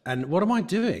world. And what am I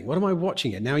doing? What am I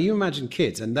watching it? Now, you imagine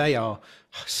kids, and they are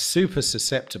super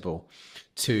susceptible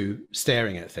to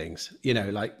staring at things, you know,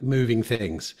 like moving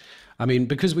things. I mean,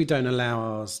 because we don't allow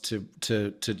ours to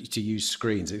use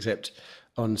screens except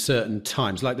on certain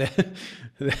times, like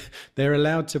they're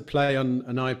allowed to play on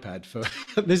an iPad for.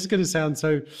 This is going to sound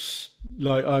so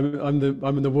like I'm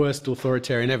the worst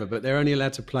authoritarian ever, but they're only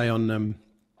allowed to play on an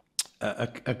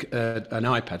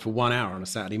iPad for 1 hour on a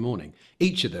Saturday morning,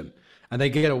 each of them. And they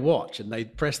get a watch, and they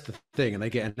press the thing, and they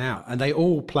get an out, and they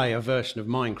all play a version of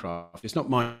Minecraft. It's not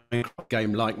Minecraft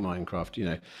game like Minecraft, you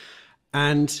know.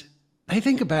 And they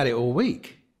think about it all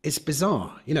week. It's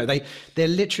bizarre, you know. They're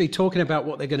literally talking about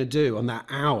what they're going to do on that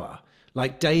hour,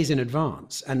 like days in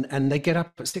advance, and they get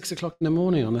up at 6 o'clock in the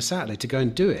morning on a Saturday to go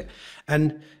and do it.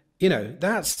 And you know,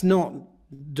 that's not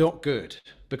not good,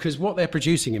 because what they're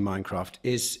producing in Minecraft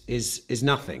is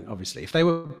nothing. Obviously, if they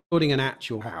were building an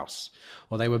actual house,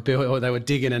 or they were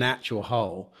digging an actual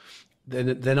hole,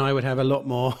 then I would have a lot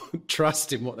more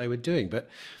trust in what they were doing. But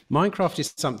Minecraft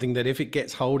is something that if it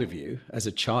gets hold of you as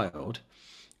a child,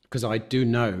 because I do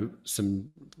know some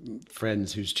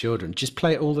friends whose children just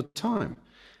play it all the time,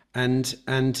 and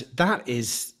that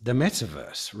is the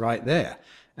metaverse right there.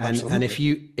 And Absolutely. and if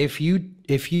you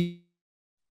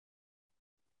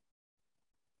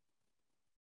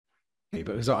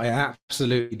because I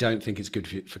absolutely don't think it's good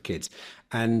for kids,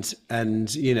 and and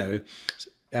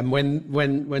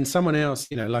when someone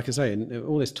else, like I say, and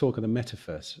all this talk of the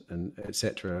metaverse and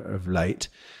etc. of late,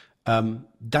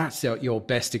 that's your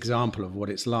best example of what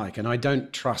it's like. And I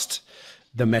don't trust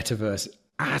the metaverse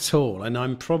at all. And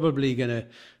I'm probably going to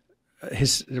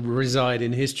reside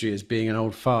in history as being an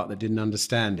old fart that didn't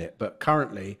understand it. But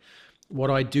currently, what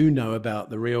I do know about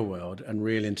the real world and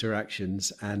real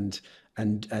interactions and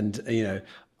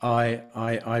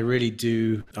I really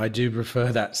do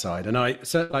prefer that side. And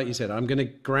so like you said, I'm going to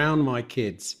ground my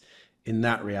kids in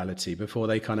that reality before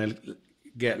they kind of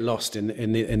get lost in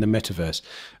the metaverse.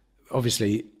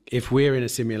 Obviously, if we're in a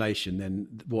simulation, then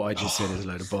what I just said is a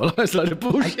load of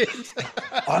bullshit.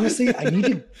 Honestly, I need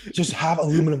to just have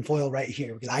aluminum foil right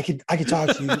here, because I could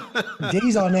talk to you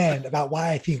days on end about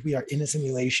why I think we are in a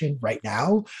simulation right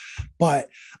now. But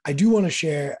I do want to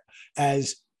share,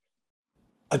 as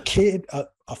a kid,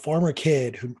 a former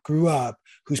kid who grew up,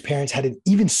 whose parents had an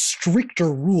even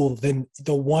stricter rule than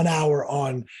the 1 hour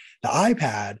on the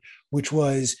iPad, which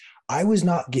was, I was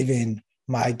not given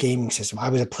my gaming system. I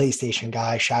was a PlayStation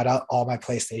guy. Shout out all my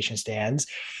PlayStation stands.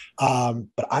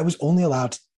 But I was only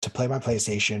allowed to play my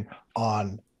PlayStation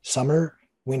on summer,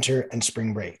 winter, and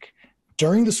spring break.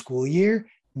 During the school year,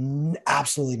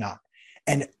 absolutely not.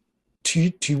 And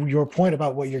to your point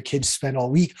about what your kids spend all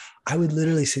week, I would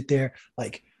literally sit there,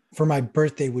 like, for my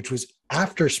birthday, which was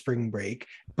after spring break.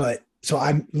 But so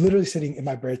I'm literally sitting in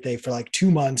my birthday for like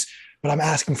 2 months, but I'm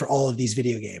asking for all of these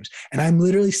video games. And I'm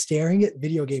literally staring at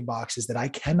video game boxes that I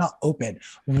cannot open,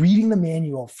 reading the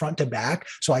manual front to back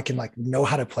so I can like know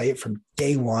how to play it from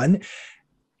day one.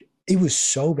 It was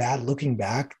so bad looking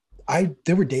back.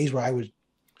 There were days where I was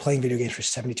playing video games for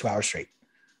 72 hours straight,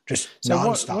 just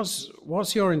nonstop.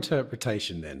 What's your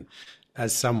interpretation then,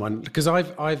 as someone, because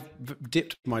I've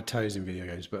dipped my toes in video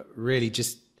games, but really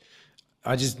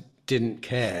I just didn't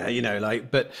care,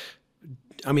 but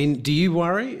I mean, do you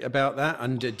worry about that?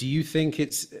 And do you think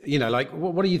it's,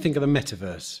 what do you think of the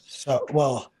metaverse? So,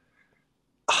 well,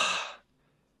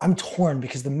 I'm torn,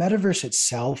 because the metaverse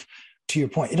itself, to your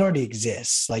point, it already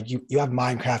exists. Like you have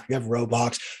Minecraft, you have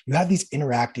Roblox, you have these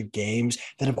interactive games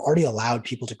that have already allowed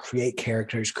people to create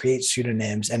characters, create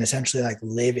pseudonyms, and essentially like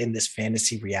live in this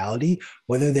fantasy reality,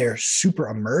 whether they're super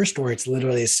immersed or it's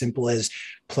literally as simple as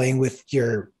playing with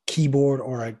your keyboard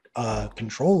or a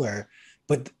controller.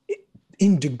 But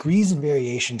in degrees and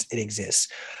variations, it exists.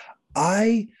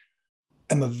 I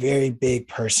am a very big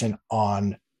person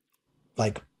on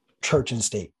like church and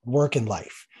state, work and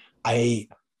life. I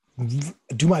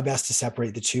do my best to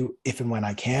separate the two if and when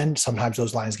I can. Sometimes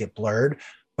those lines get blurred,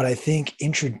 but I think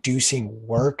introducing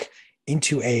work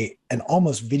into an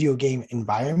almost video game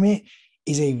environment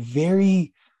is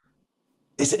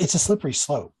it's a slippery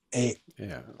slope. I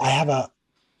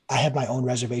have my own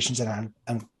reservations, and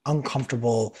I'm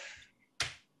uncomfortable.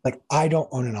 Like, I don't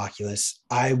own an Oculus.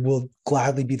 I will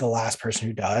gladly be the last person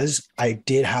who does. I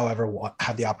did, however,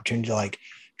 have the opportunity to like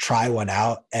try one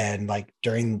out, and like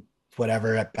during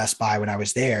whatever at Best Buy when I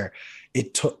was there,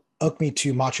 it took me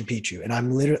to Machu Picchu, and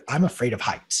I'm afraid of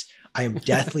heights. I am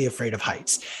deathly afraid of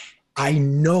heights. I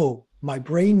know, my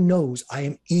brain knows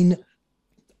I am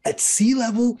at sea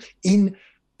level in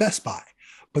Best Buy,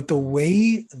 but the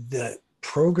way the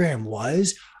program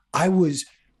was, I was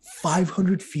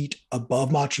 500 feet above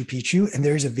Machu Picchu. And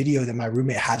there's a video that my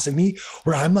roommate has of me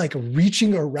where I'm like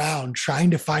reaching around, trying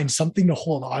to find something to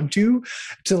hold on to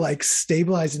like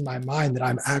stabilize in my mind that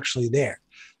I'm actually there.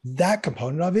 That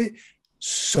component of it,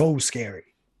 so scary,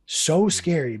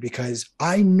 because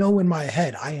I know in my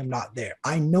head, I am not there.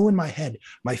 I know in my head,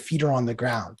 my feet are on the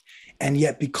ground. And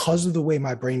yet, because of the way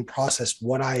my brain processed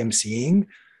what I am seeing,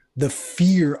 the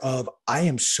fear of, I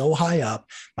am so high up,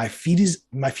 my feet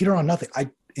are on nothing.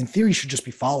 I, in theory, should just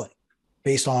be falling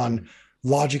based on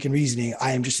logic and reasoning.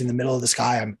 I am just in the middle of the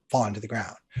sky. I'm falling to the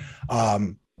ground.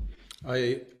 I'm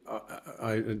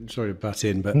sorry to butt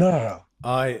in, but no.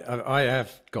 I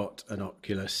have got an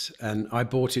Oculus, and I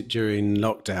bought it during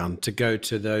lockdown to go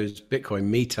to those Bitcoin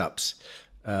meetups.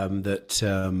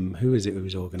 Who is it who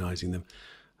was organizing them?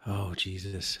 Oh,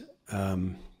 Jesus.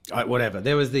 whatever.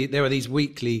 There were these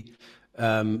weekly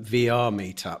VR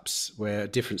meetups where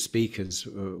different speakers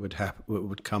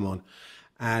would come on.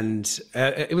 And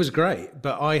it was great,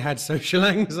 but I had social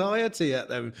anxiety at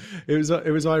them. It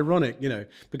was ironic,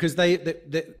 because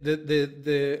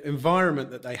the environment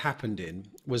that they happened in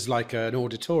was like an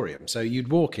auditorium. So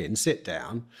you'd walk in, sit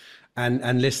down,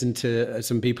 and listen to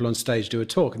some people on stage do a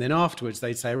talk, and then afterwards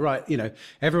they'd say, right,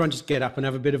 everyone just get up and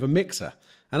have a bit of a mixer.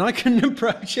 And I couldn't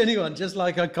approach anyone, just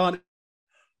like I can't.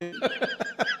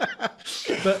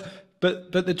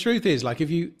 But the truth is, like,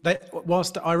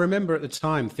 whilst I remember at the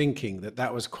time thinking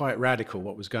that was quite radical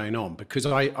what was going on, because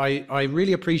I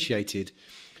really appreciated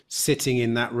sitting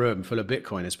in that room full of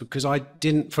Bitcoiners, because I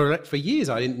didn't, for years,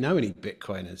 I didn't know any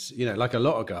Bitcoiners, like a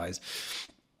lot of guys.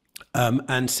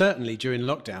 And certainly during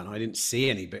lockdown, I didn't see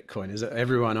any Bitcoiners.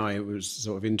 Everyone I was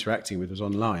sort of interacting with was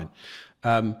online.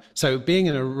 So being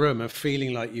in a room and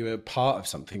feeling like you were part of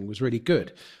something was really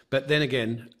good. But then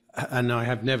again, and I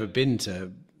have never been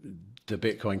to the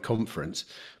Bitcoin conference,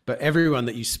 but everyone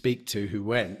that you speak to who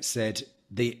went said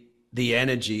the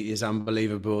energy is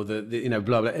unbelievable,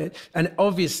 blah, blah. And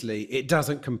obviously it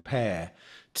doesn't compare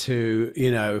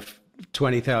to,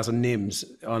 20,000 NIMs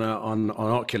on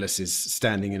Oculuses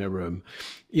standing in a room,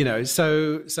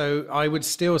 so I would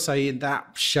still say that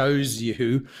shows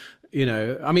you,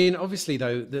 I mean, obviously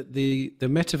though, the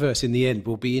metaverse in the end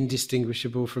will be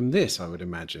indistinguishable from this, I would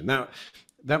imagine. Now,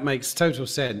 that makes total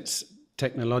sense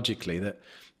technologically,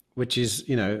 which is,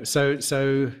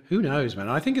 so who knows, man?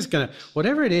 I think it's going to,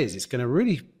 whatever it is, it's going to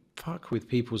really fuck with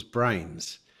people's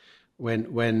brains when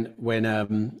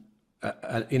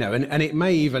and it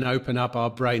may even open up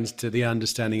our brains to the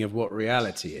understanding of what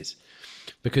reality is.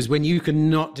 Because when you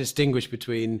cannot distinguish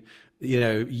between,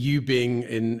 you being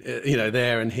in,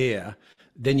 there and here,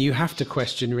 then you have to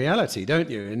question reality, don't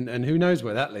you? And who knows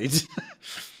where that leads?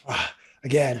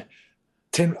 Again,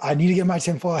 Tim, I need to get my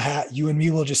tinfoil hat. You and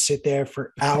me will just sit there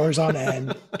for hours on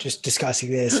end, just discussing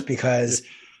this, because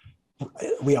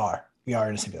we are in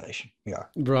a simulation. We are.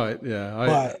 Right.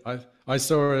 Yeah. I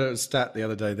saw a stat the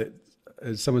other day that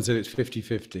someone said it's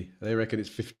 50-50. They reckon it's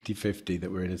 50-50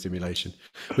 that we're in a simulation,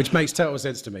 which makes total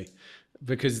sense to me,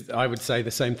 because I would say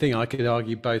the same thing. I could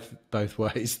argue both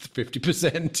ways,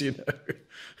 50%,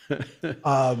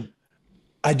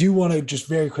 I do want to just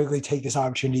very quickly take this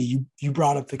opportunity. You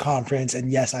brought up the conference,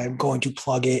 and yes, I am going to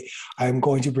plug it. I am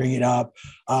going to bring it up.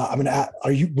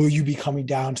 Will you be coming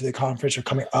down to the conference or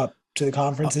coming up to the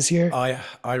conference this year?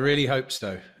 I really hope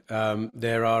so.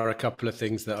 There are a couple of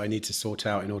things that I need to sort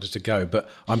out in order to go, but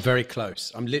I'm very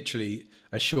close. I'm literally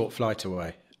a short flight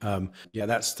away.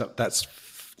 That's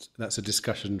a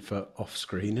discussion for off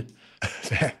screen.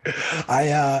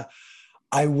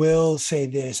 I will say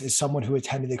this as someone who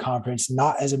attended the conference,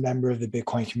 not as a member of the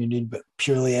Bitcoin community, but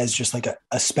purely as just like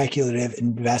a speculative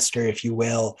investor, if you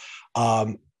will.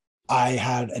 I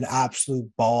had an absolute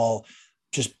ball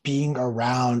just being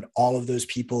around all of those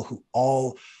people who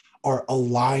all are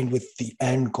aligned with the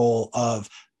end goal of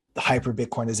the hyper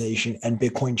Bitcoinization and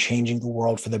Bitcoin changing the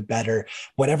world for the better.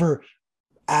 Whatever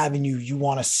avenue you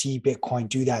want to see Bitcoin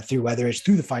do that through, whether it's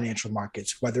through the financial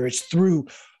markets, whether it's through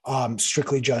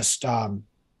strictly just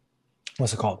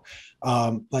what's it called,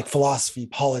 like philosophy,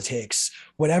 politics,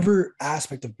 whatever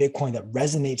aspect of Bitcoin that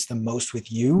resonates the most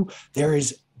with you, there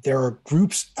are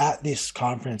groups at this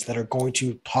conference that are going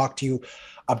to talk to you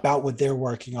about what they're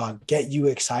working on, get you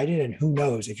excited. And who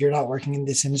knows, if you're not working in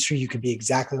this industry, you could be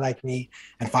exactly like me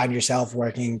and find yourself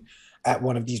working at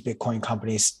one of these Bitcoin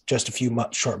companies just a few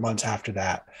short months after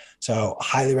that. So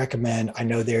highly recommend. I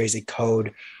know there is a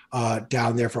code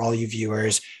down there for all you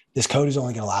viewers. This code is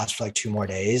only going to last for like 2 more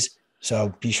days.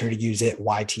 So be sure to use it,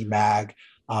 YTMAG.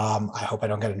 I hope I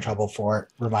don't get in trouble for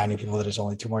reminding people that it's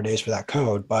only 2 more days for that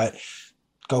code, but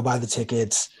go buy the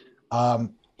tickets.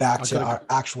 Back to our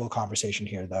actual conversation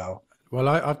here, though. Well,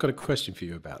 I've got a question for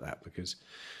you about that, because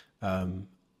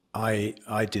I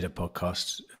did a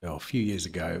podcast a few years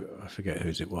ago. I forget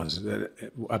whose it was, a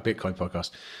Bitcoin podcast.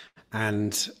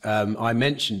 And I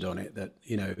mentioned on it that,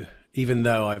 even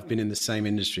though I've been in the same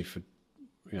industry for,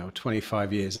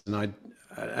 25 years, and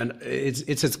it's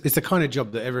the kind of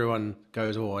job that everyone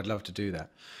goes, oh, I'd love to do that.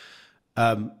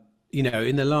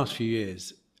 In the last few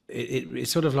years, it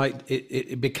sort of like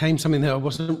it became something that I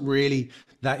wasn't really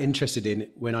that interested in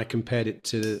when I compared it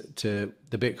to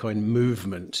the Bitcoin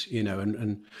movement,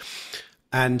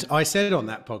 and I said on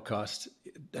that podcast,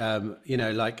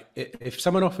 like if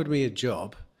someone offered me a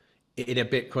job in a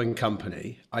Bitcoin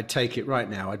company, I'd take it right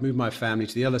now. I'd move my family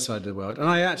to the other side of the world. And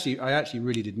I actually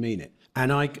really did mean it.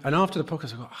 And after the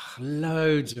podcast, I got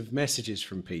loads of messages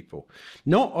from people,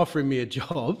 not offering me a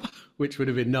job, which would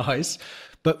have been nice,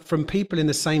 but from people in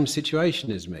the same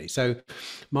situation as me. So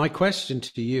my question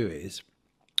to you is,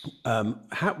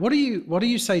 what do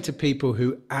you say to people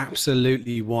who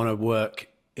absolutely want to work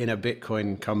in a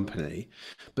Bitcoin company,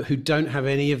 but who don't have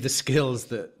any of the skills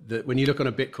that when you look on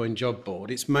a Bitcoin job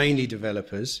board, it's mainly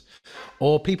developers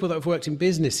or people that have worked in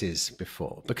businesses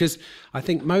before? Because I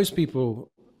think most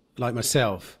people like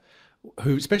myself,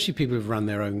 who, especially people who've run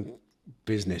their own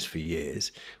business for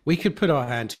years, we could put our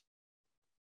hand,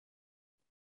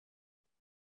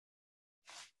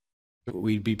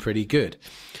 we'd be pretty good.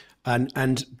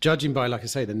 And judging by, like I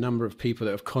say, the number of people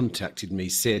that have contacted me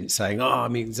since saying, "Oh,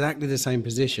 I'm in exactly the same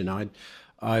position.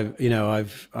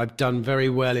 I've done very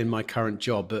well in my current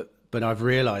job, but I've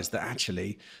realised that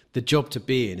actually the job to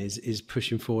be in is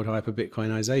pushing forward hyper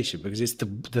Bitcoinization, because it's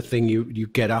the thing you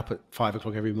get up at 5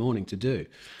 o'clock every morning to do."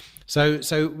 So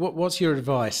what's your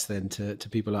advice then to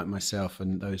people like myself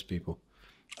and those people?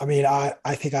 I mean,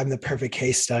 I think I'm the perfect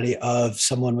case study of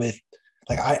someone with,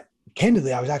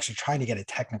 candidly, I was actually trying to get a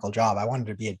technical job. I wanted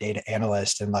to be a data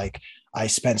analyst, and I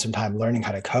spent some time learning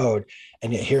how to code,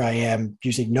 and yet here I am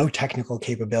using no technical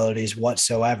capabilities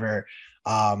whatsoever.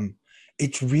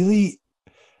 It's really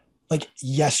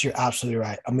yes, you're absolutely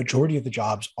right. A majority of the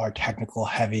jobs are technical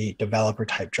heavy developer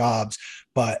type jobs,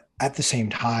 but at the same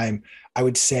time, I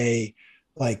would say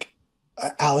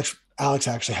Alex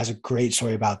actually has a great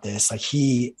story about this.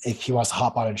 If he wants to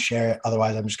hop on and share it,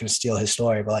 otherwise I'm just going to steal his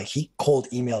story. But he cold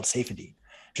emailed Saifedean,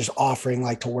 just offering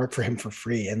to work for him for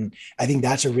free. And I think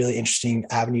that's a really interesting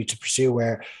avenue to pursue,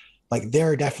 where there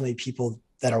are definitely people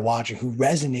that are watching who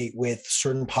resonate with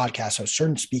certain podcasts or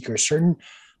certain speakers, certain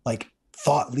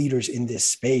thought leaders in this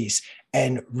space,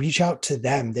 and reach out to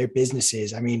them, their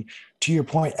businesses. I mean, to your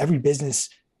point, every business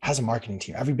has a marketing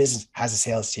team. Every business has a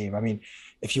sales team. I mean,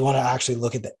 if you want to actually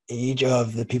look at the age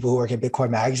of the people who work at Bitcoin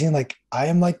Magazine, I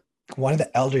am one of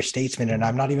the elder statesmen, and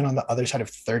I'm not even on the other side of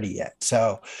 30 yet.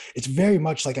 So it's very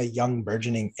much like a young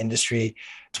burgeoning industry.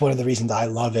 It's one of the reasons I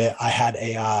love it. I had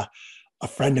a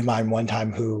friend of mine one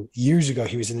time who years ago,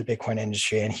 he was in the Bitcoin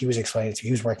industry, and he was explaining to me,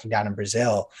 he was working down in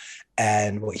Brazil.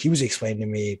 And what he was explaining to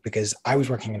me, because I was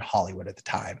working in Hollywood at the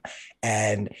time,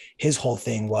 and his whole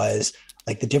thing was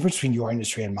the difference between your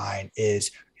industry and mine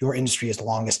is your industry is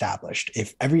long established.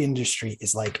 If every industry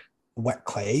is like wet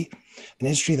clay, an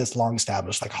industry that's long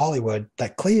established like Hollywood,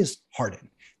 that clay is hardened.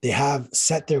 They have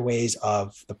set their ways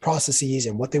of the processes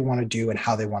and what they want to do and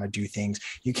how they want to do things.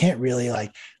 You can't really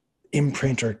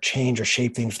imprint or change or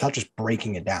shape things without just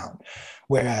breaking it down.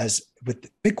 Whereas with the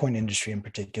Bitcoin industry in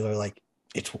particular,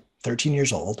 it's 13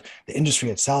 years old. The industry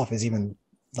itself is even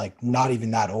not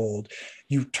even that old.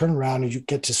 You turn around and you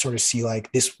get to sort of see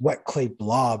this wet clay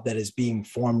blob that is being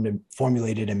formed and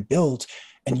formulated and built,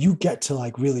 and you get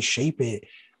to really shape it.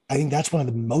 I think that's one of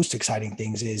the most exciting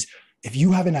things is, if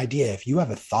you have an idea, if you have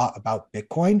a thought about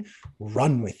Bitcoin,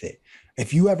 run with it.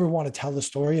 If you ever want to tell the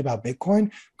story about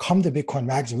Bitcoin, come to Bitcoin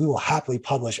Magazine. We will happily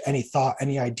publish any thought,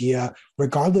 any idea,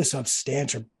 regardless of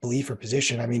stance or belief or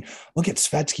position. I mean, look at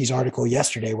Svetsky's article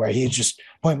yesterday, where he just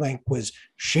point blank was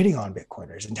shitting on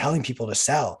Bitcoiners and telling people to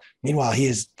sell. Meanwhile, he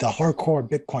is the hardcore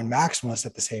Bitcoin maximalist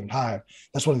at the same time.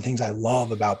 That's one of the things I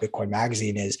love about Bitcoin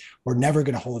Magazine is we're never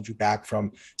going to hold you back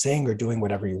from saying or doing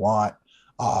whatever you want.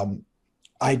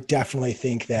 I definitely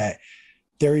think that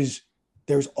there's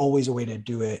always a way to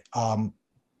do it.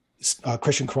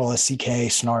 Christian Corolla,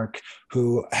 CK Snark,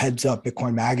 who heads up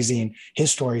Bitcoin Magazine,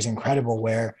 his story is incredible,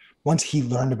 where once he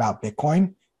learned about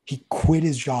Bitcoin, he quit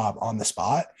his job on the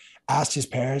spot, asked his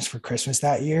parents for Christmas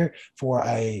that year for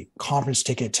a conference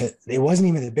ticket to, it wasn't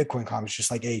even the Bitcoin conference,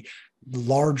 just a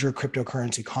larger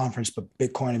cryptocurrency conference, but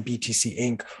Bitcoin and BTC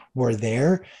Inc. were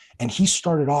there. And he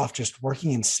started off just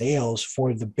working in sales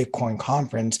for the Bitcoin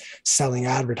conference, selling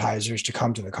advertisers to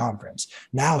come to the conference.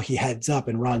 Now he heads up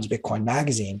and runs Bitcoin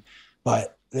Magazine,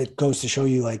 but it goes to show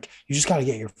you, you just got to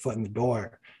get your foot in the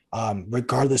door,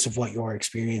 regardless of what your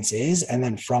experience is. And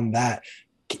then from that,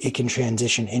 it can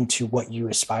transition into what you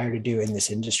aspire to do in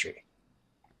this industry.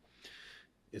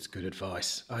 It's good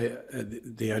advice.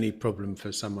 The only problem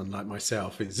for someone like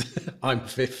myself is I'm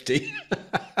 50.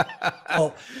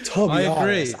 Oh, to be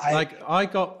honest, agree.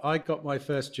 I got my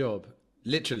first job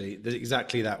literally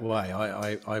exactly that way.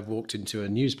 I walked into a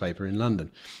newspaper in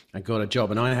London and got a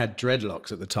job, and I had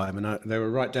dreadlocks at the time, and they were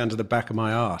right down to the back of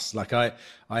my arse.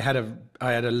 I had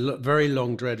a very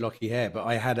long dreadlocky hair, but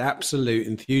I had absolute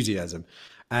enthusiasm.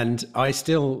 And I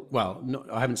still, well,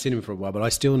 I haven't seen him for a while, but I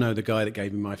still know the guy that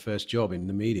gave me my first job in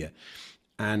the media.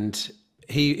 And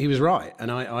he was right.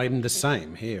 And I'm the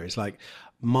same here. It's like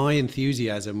my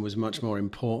enthusiasm was much more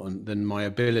important than my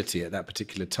ability at that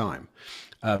particular time.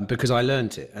 Because I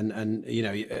learned it, and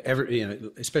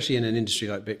especially in an industry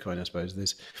like Bitcoin, I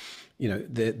suppose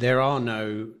there are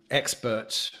no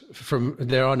experts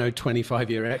there are no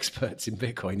 25-year experts in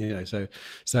Bitcoin,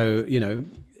 so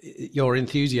your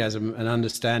enthusiasm and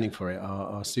understanding for it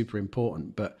are super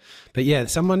important. But yeah,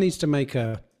 someone needs to make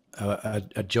a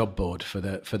job board for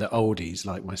the oldies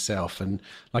like myself, and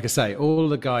like I say, all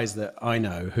the guys that I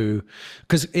know who,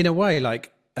 because in a way,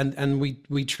 like. And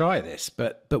we try this,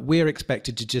 but we're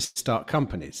expected to just start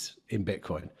companies in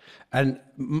Bitcoin. And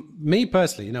me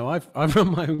personally, I've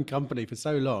run my own company for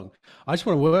so long. I just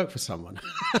want to work for someone.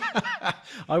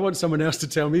 I want someone else to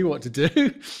tell me what to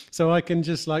do, so I can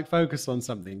just like focus on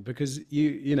something. Because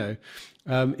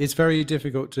it's very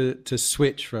difficult to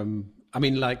switch from. I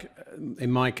mean, like in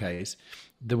my case,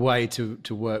 the way to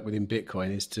work within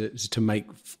Bitcoin is to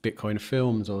make Bitcoin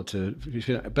films or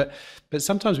but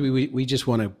sometimes we just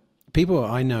want to. People,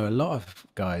 I know a lot of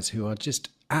guys who are just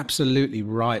absolutely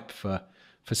ripe for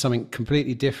something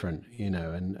completely different,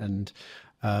 and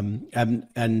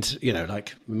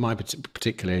like in my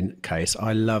particular case,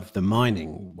 I love the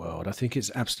mining world. I think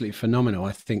it's absolutely phenomenal.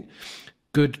 I think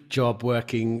good job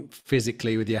working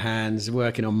physically with your hands,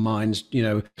 working on mines,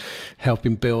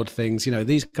 helping build things,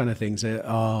 these kind of things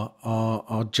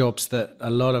are jobs that a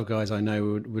lot of guys I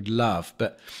know would love,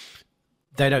 but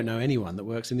they don't know anyone that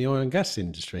works in the oil and gas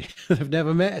industry. They've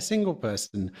never met a single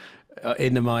person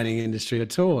in the mining industry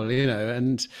at all,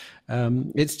 and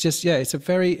it's just,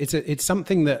 it's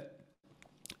something that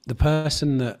the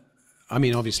person that, I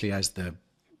mean, obviously as the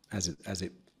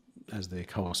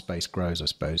whole space grows, I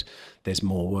suppose there's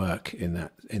more work in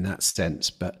that sense.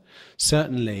 But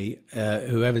certainly,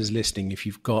 whoever's listening, if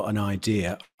you've got an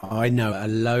idea, I know a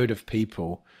load of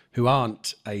people who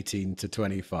aren't 18 to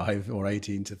 25 or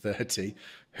 18 to 30,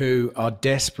 who are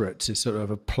desperate to sort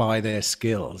of apply their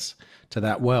skills to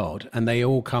that world. And they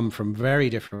all come from very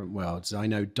different worlds. I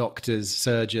know doctors,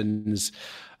 surgeons,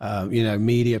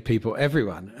 media people,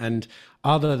 everyone. And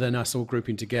other than us all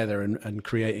grouping together and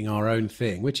creating our own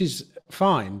thing, which is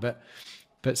fine,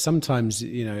 but sometimes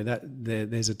that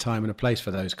there's a time and a place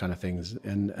for those kind of things,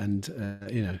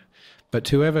 and but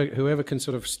whoever can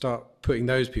sort of start putting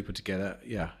those people together,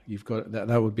 you've got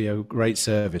that would be a great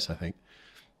service, I think.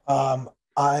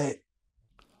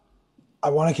 I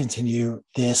want to continue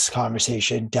this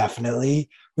conversation definitely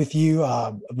with you.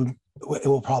 It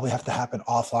will probably have to happen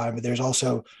offline, but there's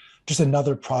also just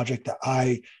another project that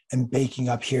I am baking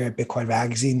up here at Bitcoin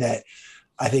Magazine that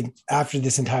I think after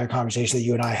this entire conversation that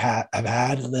you and I have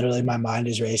had, literally my mind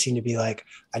is racing to be like,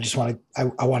 I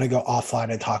want to go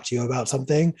offline and talk to you about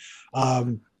something.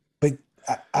 But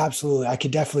absolutely, I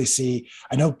could definitely see,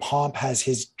 I know Pomp has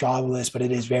his job list, but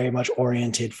it is very much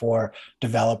oriented for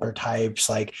developer types,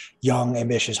 like young,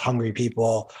 ambitious, hungry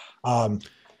people.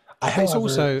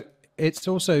 It's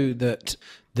also that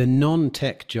the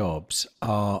non-tech jobs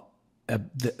are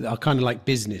kind of like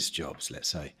business jobs, let's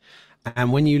say.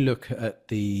 And when you look at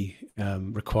the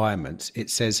requirements, it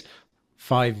says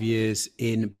 5 years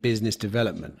in business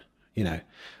development.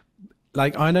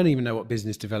 Like I don't even know what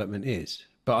business development is,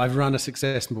 but I've run a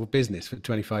successful business for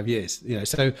 25 years.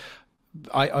 So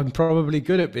I'm probably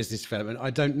good at business development.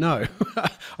 I don't know.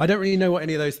 I don't really know what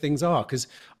any of those things are, because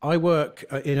I work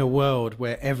in a world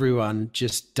where everyone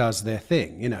just does their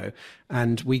thing,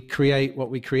 and we create what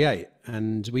we create,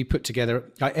 and we put together,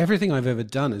 like, everything I've ever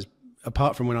done is,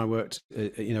 apart from when I worked,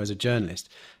 as a journalist,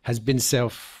 has been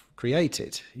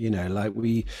self-created. Like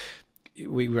we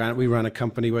run a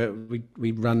company where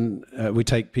we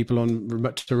take people on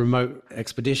remote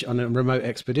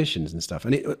expeditions and stuff,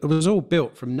 and it was all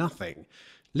built from nothing,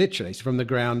 literally from the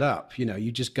ground up.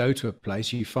 You just go to a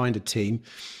place, you find a team,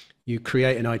 you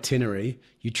create an itinerary,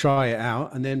 you try it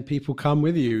out, and then people come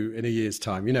with you in a year's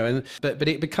time. But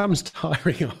it becomes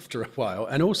tiring after a while.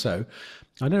 And also,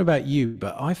 I don't know about you,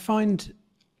 but I find,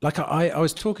 like, I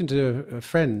was talking to a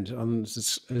friend on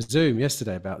Zoom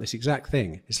yesterday about this exact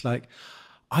thing. It's like,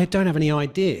 I don't have any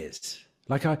ideas.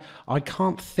 Like, I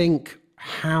can't think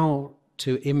how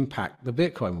to impact the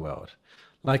Bitcoin world.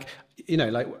 Like,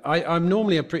 I'm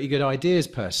normally a pretty good ideas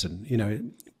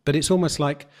person, but it's almost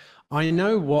like I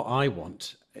know what I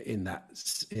want in the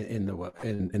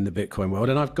Bitcoin world,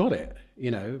 and I've got it,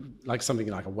 like something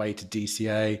like a way to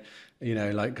DCA,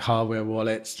 like hardware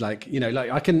wallets, like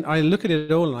I look at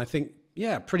it all and I think,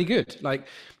 yeah, pretty good. Like,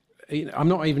 I'm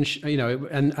not even,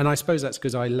 and I suppose that's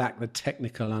because I lack the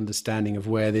technical understanding of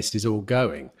where this is all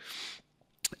going.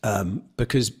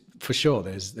 Because for sure,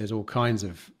 there's all kinds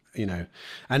of,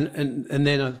 and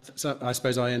then I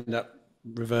suppose I end up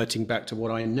reverting back to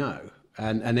what I know,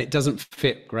 and it doesn't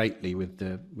fit greatly with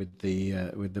the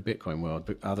Bitcoin world,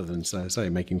 but other than say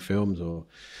making films or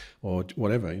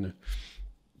whatever,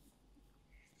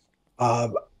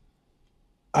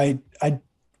 I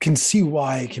can see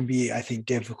why it can be, I think,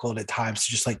 difficult at times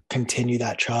to just like continue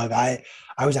that chug. I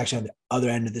was actually on the other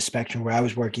end of the spectrum where I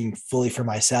was working fully for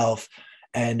myself,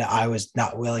 and I was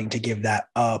not willing to give that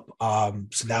up.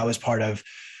 So that was part of,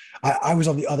 I was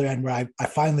on the other end where I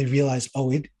finally realized,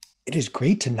 it is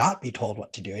great to not be told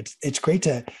what to do. It's great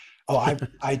to,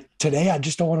 today I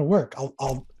just don't want to work.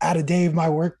 I'll add a day of my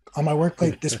work on my work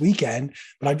like this weekend,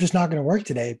 but I'm just not going to work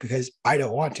today because I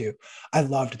don't want to. I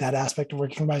loved that aspect of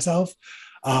working for myself.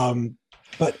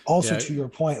 But also to your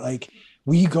point, like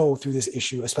we go through this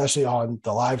issue, especially on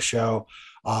the live show,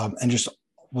 and just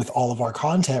with all of our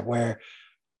content where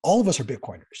all of us are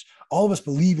Bitcoiners. All of us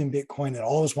believe in Bitcoin and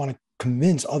all of us want to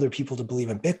convince other people to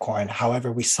believe in Bitcoin.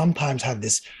 However, we sometimes have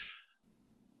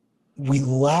we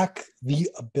lack the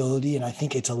ability, and I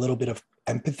think it's a little bit of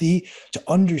empathy, to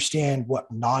understand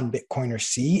what non-Bitcoiners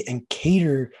see and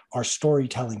cater our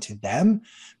storytelling to them.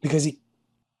 Because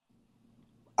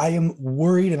I am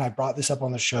worried, and I brought this up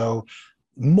on the show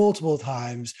multiple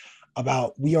times,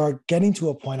 about we are getting to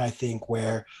a point, I think,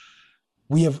 where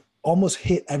we have almost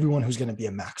hit everyone who's going to be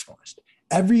a maximalist.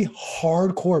 Every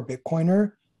hardcore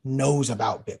Bitcoiner knows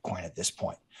about Bitcoin at this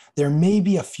point. There may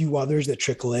be a few others that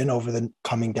trickle in over the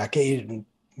coming decade and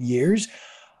years.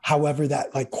 However,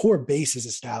 that like core base is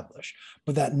established,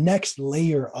 but that next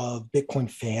layer of Bitcoin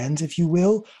fans, if you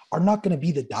will, are not going to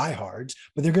be the diehards,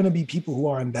 but they're going to be people who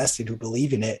are invested, who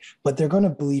believe in it, but they're going to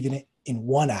believe in it in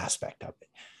one aspect of it,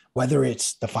 whether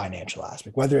it's the financial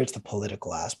aspect, whether it's the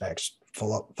political aspects,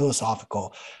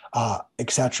 philosophical,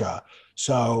 etc.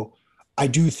 So I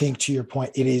do think, to your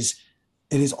point, it is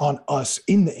on us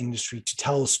in the industry to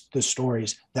tell the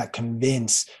stories that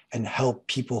convince and help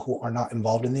people who are not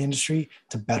involved in the industry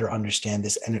to better understand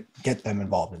this and get them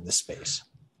involved in this space.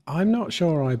 I'm not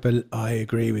sure I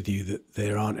agree with you that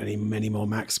there aren't many more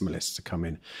maximalists to come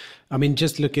in. I mean,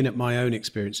 just looking at my own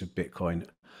experience of Bitcoin,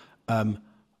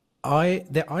 I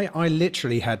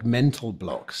literally had mental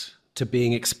blocks to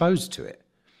being exposed to it.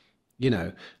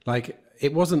 Like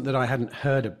it wasn't that I hadn't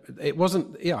heard of it.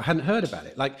 I hadn't heard about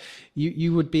it. Like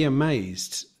you would be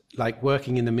amazed, like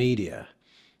working in the media,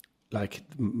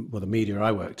 the media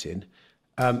I worked in,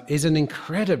 is an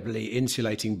incredibly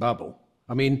insulating bubble.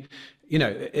 I mean,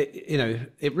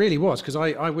 it really was, because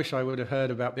I wish I would have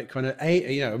heard about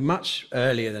Bitcoin much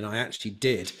earlier than I actually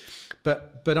did.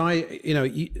 But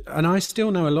and I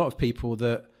still know a lot of people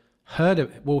that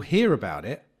will hear about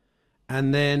it,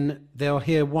 and then they'll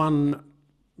hear one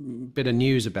bit of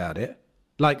news about it.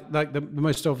 Like the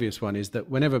most obvious one is that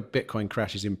whenever Bitcoin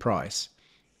crashes in price,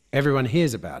 everyone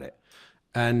hears about it,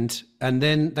 and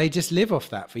then they just live off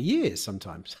that for years.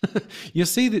 Sometimes you'll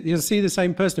see the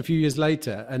same person a few years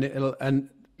later, and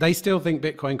they still think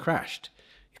Bitcoin crashed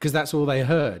because that's all they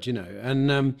heard,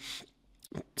 and.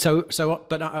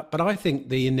 But I think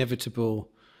the inevitable,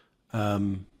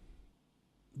 there's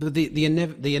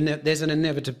an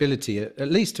inevitability,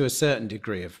 at least to a certain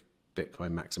degree, of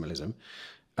Bitcoin maximalism.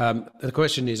 The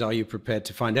question is, are you prepared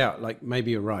to find out? Like,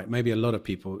 maybe you're right. Maybe a lot of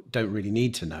people don't really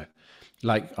need to know.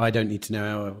 Like, I don't need to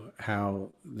know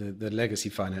how the legacy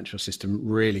financial system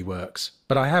really works,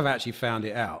 but I have actually found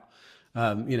it out.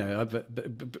 But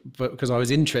because I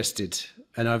was interested,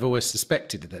 and I've always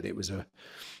suspected that it was a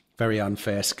very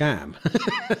unfair scam,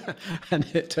 and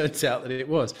it turns out that it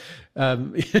was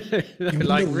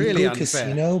like really unfair.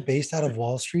 Casino based out of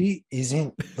Wall Street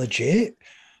isn't legit.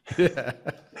 Yeah.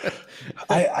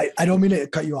 I don't mean to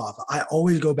cut you off. I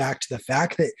always go back to the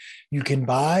fact that you can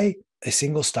buy a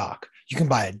single stock. You can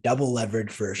buy a double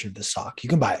leveraged version of the stock. You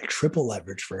can buy a triple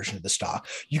leveraged version of the stock.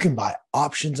 You can buy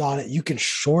options on it. You can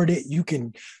short it.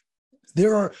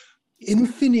 There are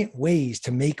infinite ways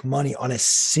to make money on a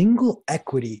single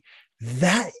equity.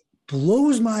 That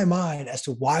blows my mind as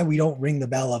to why we don't ring the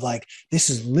bell of like, this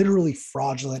is literally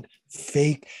fraudulent,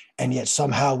 fake, and yet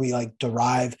somehow we like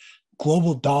derive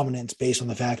global dominance based on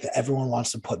the fact that everyone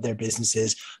wants to put their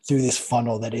businesses through this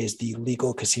funnel that is the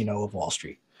legal casino of Wall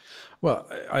Street. Well,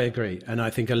 I agree. And I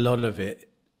think a lot of it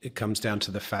comes down to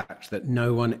the fact that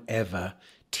no one ever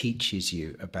teaches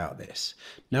you about this.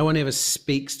 No one ever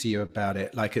speaks to you about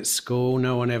it. Like at school,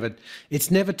 it's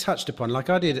never touched upon. Like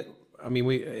I did. I mean,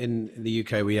 in the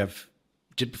UK, we have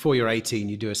before you're 18,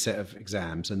 you do a set of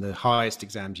exams, and the highest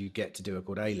exams you get to do are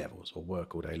called A levels, or were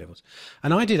called A levels.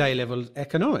 And I did A level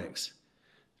economics.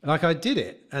 Like, I did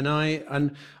it, and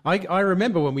I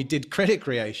remember when we did credit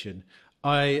creation,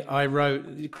 I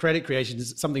wrote credit creation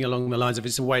is something along the lines of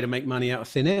it's a way to make money out of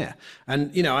thin air.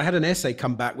 And, you know, I had an essay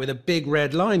come back with a big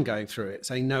red line going through it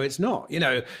saying, no, it's not, you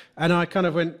know, and I kind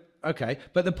of went, okay.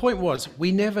 But the point was,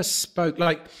 we never spoke,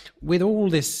 like, with all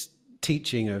this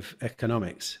teaching of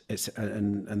economics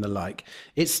and the like,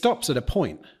 it stops at a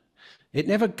point. It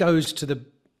never goes to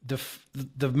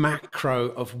the macro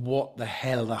of what the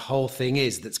hell the whole thing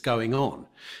is that's going on.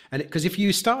 And because if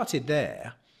you started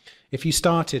there, if you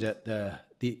started at the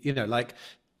you know, like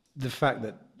the fact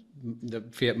that the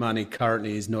fiat money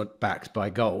currently is not backed by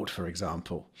gold, for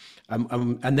example,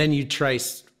 and then you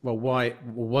trace, well, why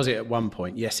was it at one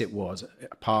point? Yes, it was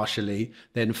partially,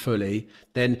 then fully,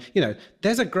 then, you know,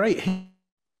 there's a great,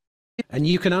 and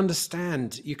you can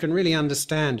really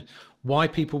understand why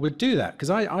people would do that. Because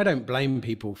I don't blame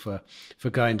people for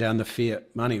going down the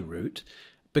fiat money route,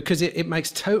 because it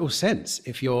makes total sense.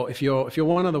 If you're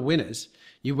one of the winners,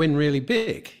 you win really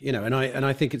big, you know, and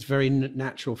I think it's very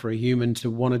natural for a human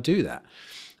to want to do that.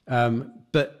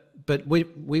 But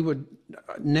we were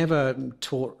never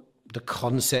taught the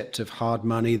concept of hard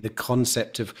money, the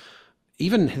concept of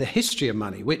even the history of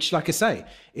money, which, like I say,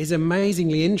 is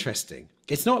amazingly interesting.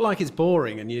 It's not like it's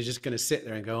boring and you're just going to sit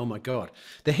there and go, oh my God.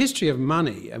 The history of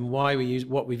money and why we use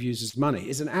what we've used as money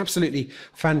is an absolutely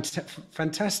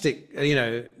fantastic, you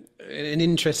know, an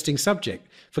interesting subject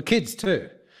for kids too.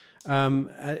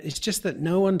 It's just that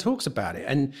no one talks about it.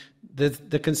 And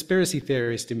the conspiracy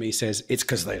theorist in me says it's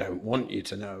because they don't want you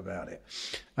to know about it.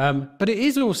 But it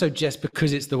is also just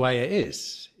because it's the way it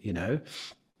is, you know.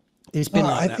 It's been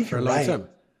like that for a long time.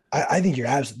 I think you're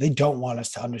absolutely, they don't want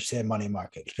us to understand money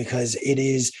markets, because it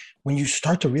is, when you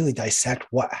start to really dissect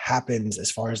what happens as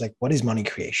far as like, what is money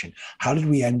creation? How did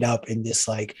we end up in this,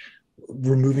 like,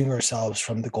 removing ourselves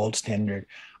from the gold standard?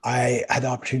 I had the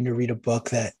opportunity to read a book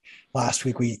that last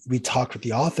week we talked with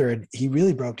the author, and he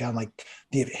really broke down like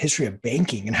the history of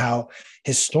banking and how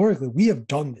historically we have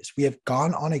done this. We have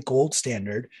gone on a gold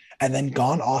standard and then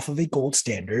gone off of a gold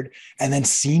standard and then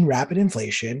seen rapid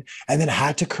inflation and then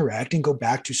had to correct and go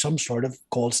back to some sort of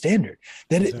gold standard.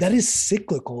 That is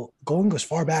cyclical, going as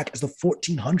far back as the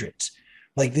 1400s.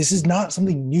 Like, this is not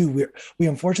something new. We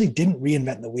unfortunately didn't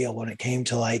reinvent the wheel when it came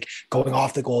to like going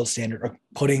off the gold standard or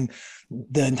putting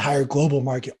the entire global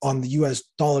market on the US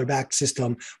dollar-backed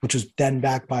system, which was then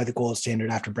backed by the gold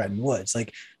standard after Bretton Woods.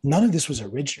 Like, none of this was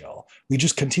original. We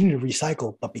just continue to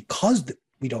recycle, but because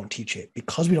we don't teach it,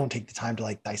 because we don't take the time to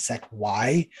like dissect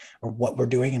why or what we're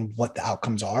doing and what the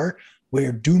outcomes are,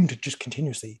 we're doomed to just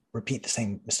continuously repeat the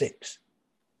same mistakes.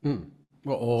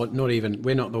 Well, or not even,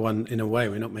 we're not the one, in a way,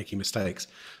 we're not making mistakes.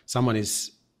 Someone is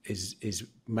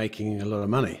making a lot of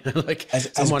money. Like,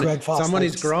 someone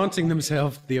is granting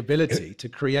themselves the ability to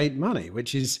create money,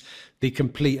 which is the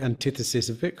complete antithesis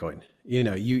of Bitcoin. You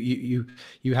know, you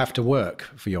have to work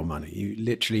for your money. You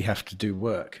literally have to do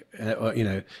work. You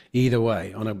know, either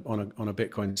way, on a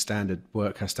Bitcoin standard,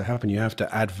 work has to happen. You have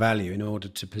to add value in order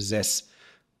to possess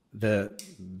the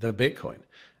Bitcoin.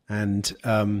 And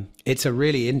it's a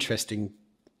really interesting,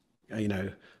 you know,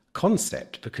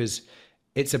 concept, because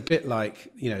it's a bit like,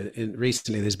 you know,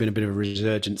 recently there's been a bit of a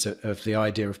resurgence of the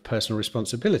idea of personal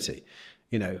responsibility,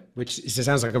 you know, which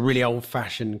sounds like a really old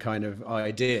fashioned kind of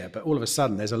idea. But all of a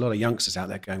sudden there's a lot of youngsters out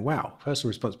there going, wow, personal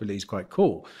responsibility is quite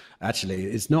cool. Actually,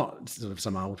 it's not sort of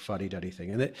some old fuddy-duddy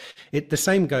thing. And the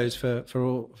same goes for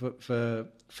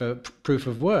proof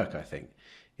of work, I think,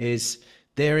 is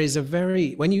there is a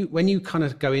very, when you kind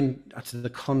of go into the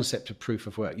concept of proof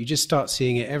of work, you just start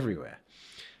seeing it everywhere.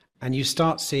 And you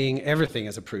start seeing everything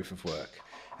as a proof of work.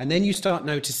 And then you start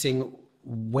noticing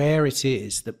where it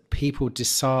is that people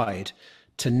decide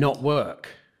to not work,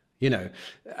 you know,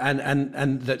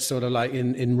 and that's sort of like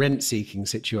in rent-seeking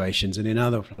situations and in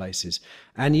other places.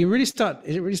 And it really starts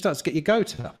to get your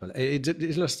goat up.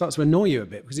 It starts to annoy you a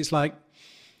bit, because it's like,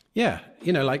 yeah,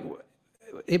 you know, like,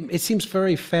 it seems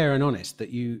very fair and honest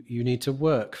that you need to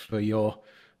work for your,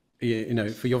 you know,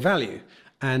 for your value.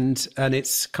 And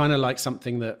it's kind of like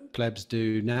something that plebs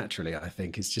do naturally, I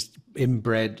think. It's just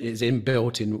inbred, it's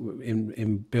inbuilt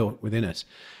within us.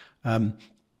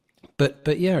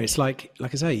 But yeah, it's like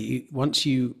I say, once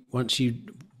you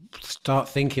start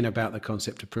thinking about the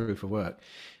concept of proof of work,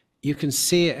 you can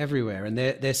see it everywhere. And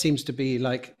there seems to be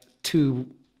like two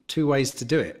ways to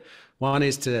do it. One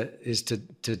is to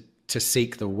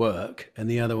seek the work, and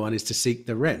the other one is to seek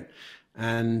the rent.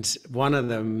 And one of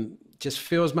them just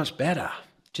feels much better.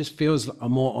 Just feels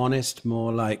more honest,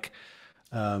 more like,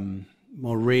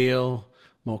 more real,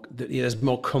 there's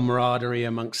more camaraderie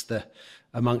amongst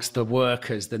the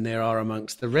workers than there are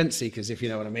amongst the rent seekers, if you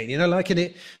know what I mean. You know, like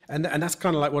and that's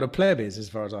kind of like what a pleb is, as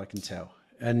far as I can tell.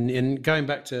 And in going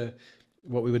back to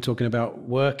what we were talking about,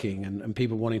 working and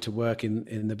people wanting to work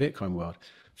in the Bitcoin world,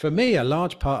 for me, a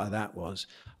large part of that was,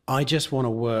 I just want to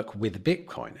work with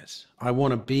Bitcoiners. I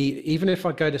want to be, even if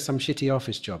I go to some shitty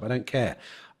office job, I don't care.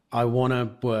 I want to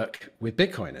work with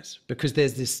Bitcoiners, because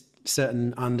there's this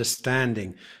certain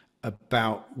understanding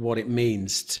about what it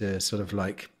means to sort of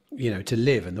like, you know, to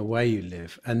live and the way you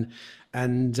live. And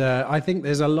I think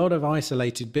there's a lot of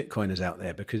isolated Bitcoiners out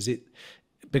there because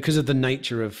of the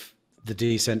nature of the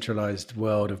decentralized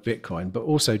world of Bitcoin, but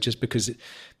also just because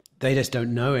they just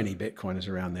don't know any Bitcoiners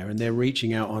around there, and they're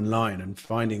reaching out online and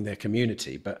finding their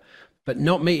community, but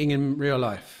not meeting in real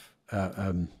life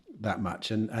that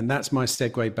much. And that's my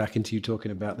segue back into you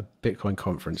talking about the Bitcoin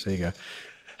conference. There you go.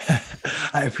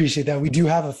 I appreciate that. We do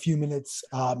have a few minutes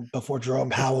before Jerome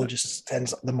Powell just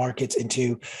sends the markets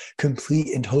into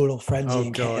complete and total frenzy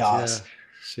and chaos. Yeah.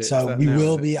 Shit, so we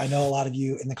will be, I know a lot of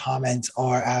you in the comments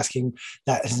are asking,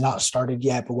 that has not started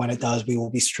yet, but when it does, we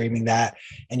will be streaming that,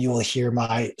 and you will hear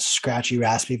my scratchy,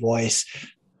 raspy voice,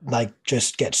 like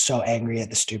just get so angry at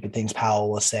the stupid things Powell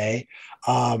will say.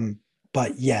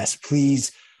 But yes,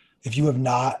 please, if you have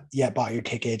not yet bought your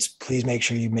tickets, please make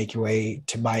sure you make your way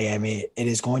to Miami. It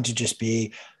is going to just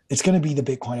be, it's going to be the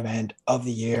Bitcoin event of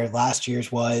the year. Last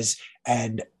year's was,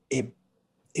 and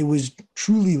it was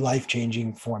truly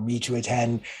life-changing for me to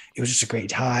attend. It was just a great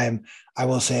time. I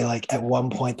will say, like, at one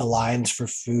point, the lines for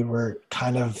food were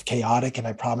kind of chaotic, and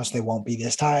I promise they won't be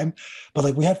this time. But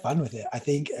like, we had fun with it. I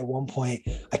think at one point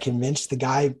I convinced the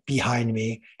guy behind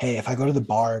me, hey, if I go to the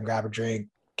bar and grab a drink,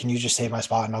 can you just save my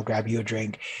spot and I'll grab you a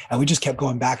drink? And we just kept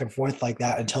going back and forth like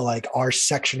that until like our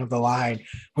section of the line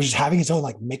was just having its own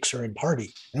like mixer and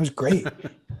party. And it was great.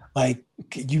 Like,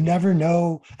 you never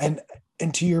know. And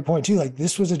to your point too, like,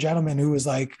 this was a gentleman who was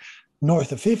like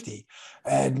north of 50.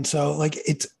 And so like,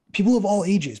 it's people of all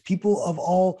ages, people of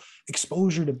all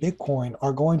exposure to Bitcoin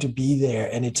are going to be there.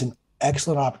 And it's an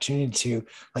excellent opportunity to,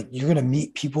 like, you're going to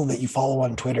meet people that you follow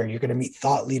on Twitter. You're going to meet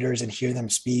thought leaders and hear them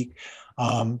speak.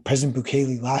 President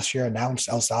Bukele last year announced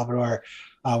El Salvador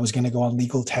was going to go on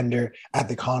legal tender at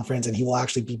the conference, and he will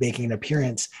actually be making an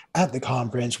appearance at the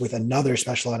conference with another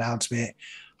special announcement.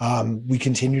 We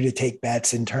continue to take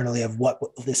bets internally of what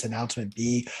will this announcement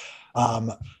be.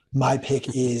 My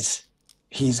pick is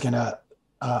he's going to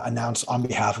announce on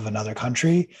behalf of another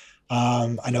country.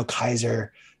 I know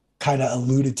Kaiser kind of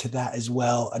alluded to that as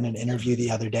well in an interview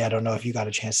the other day. I don't know if you got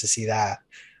a chance to see that,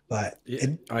 but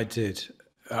I did.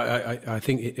 I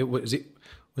think it was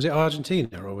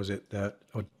Argentina, or was it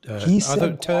he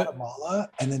said Guatemala,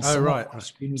 and then someone on the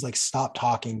screen was like, "Stop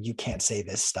talking! You can't say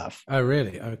this stuff." Oh,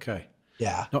 really? Okay.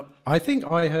 Yeah. No, I think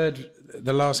I heard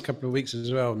the last couple of weeks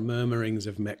as well murmurings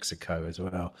of Mexico as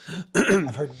well.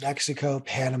 I've heard Mexico,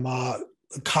 Panama.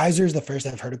 Kaiser is the first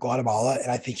I've heard of Guatemala,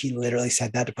 and I think he literally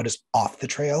said that to put us off the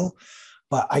trail.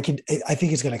 But I think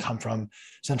it's going to come from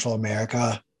Central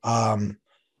America.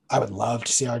 I would love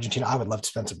to see Argentina. I would love to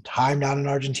spend some time down in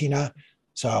Argentina.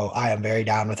 So I am very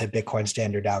down with a Bitcoin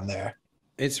standard down there.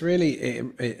 It's really,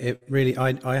 it really,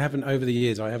 I haven't, over the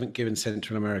years, I haven't given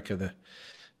Central America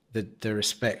the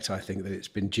respect I think that it's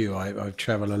been due. I've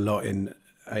traveled a lot in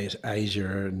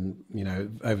Asia and, you know,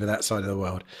 over that side of the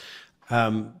world.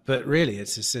 But really,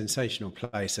 it's a sensational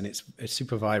place, and it's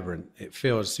super vibrant. It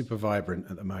feels super vibrant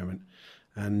at the moment.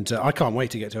 And I can't wait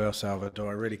to get to El Salvador.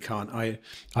 I really can't. I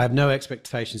have no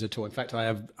expectations at all. In fact, I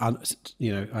have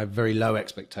very low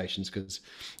expectations, because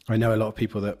I know a lot of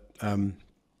people that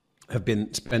have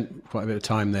spent quite a bit of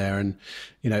time there, and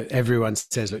you know, everyone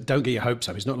says, look, don't get your hopes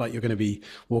up. It's not like you're going to be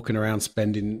walking around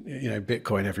spending, you know,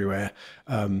 Bitcoin everywhere.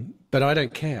 But I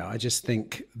don't care. I just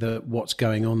think that what's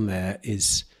going on there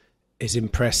is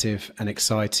impressive and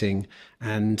exciting.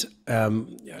 And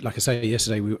like I say,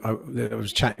 yesterday I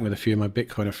was chatting with a few of my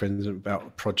Bitcoiner friends about a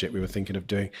project we were thinking of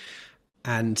doing,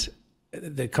 and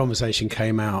the conversation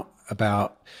came out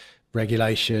about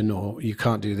regulation, or you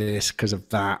can't do this because of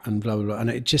that, and blah blah blah. And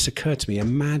it just occurred to me: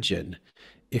 imagine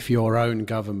if your own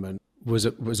government was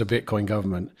a Bitcoin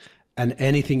government, and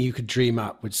anything you could dream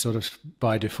up would sort of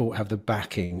by default have the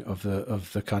backing of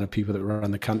the kind of people that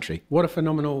run the country. What a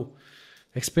phenomenal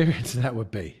experience that would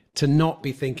be, to not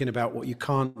be thinking about what you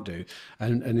can't do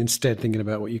and instead thinking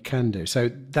about what you can do.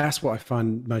 So that's what I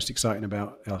find most exciting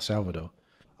about El Salvador.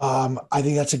 I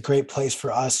think that's a great place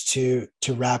for us to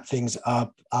wrap things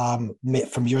up.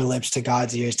 From your lips to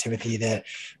God's ears, Timothy, that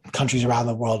countries around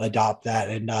the world adopt that.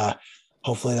 And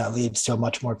hopefully that leads to a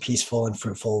much more peaceful and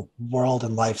fruitful world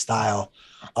and lifestyle.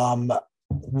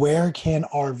 Where can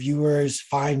our viewers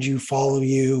find you, follow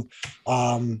you?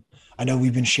 I know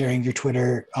we've been sharing your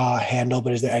Twitter handle,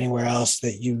 but is there anywhere else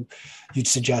that you'd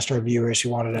suggest our viewers who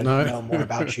wanted to know more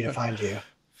about you to find you?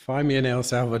 Find me in El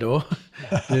Salvador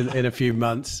in a few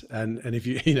months. And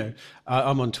if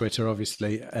I'm on Twitter,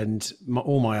 obviously, and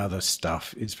all my other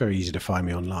stuff, it's very easy to find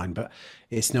me online, but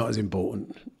it's not as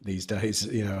important these days.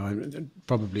 I'm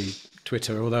probably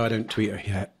Twitter, although I don't tweet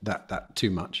that too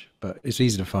much, but it's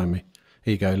easy to find me.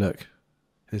 Here you go. Look,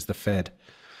 there's the Fed.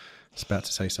 It's about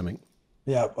to say something.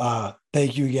 Yeah.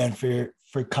 Thank you again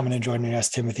for coming and joining us,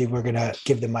 Timothy. We're going to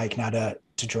give the mic now to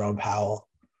Jerome Powell.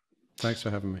 Thanks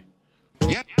for having me.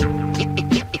 Yep.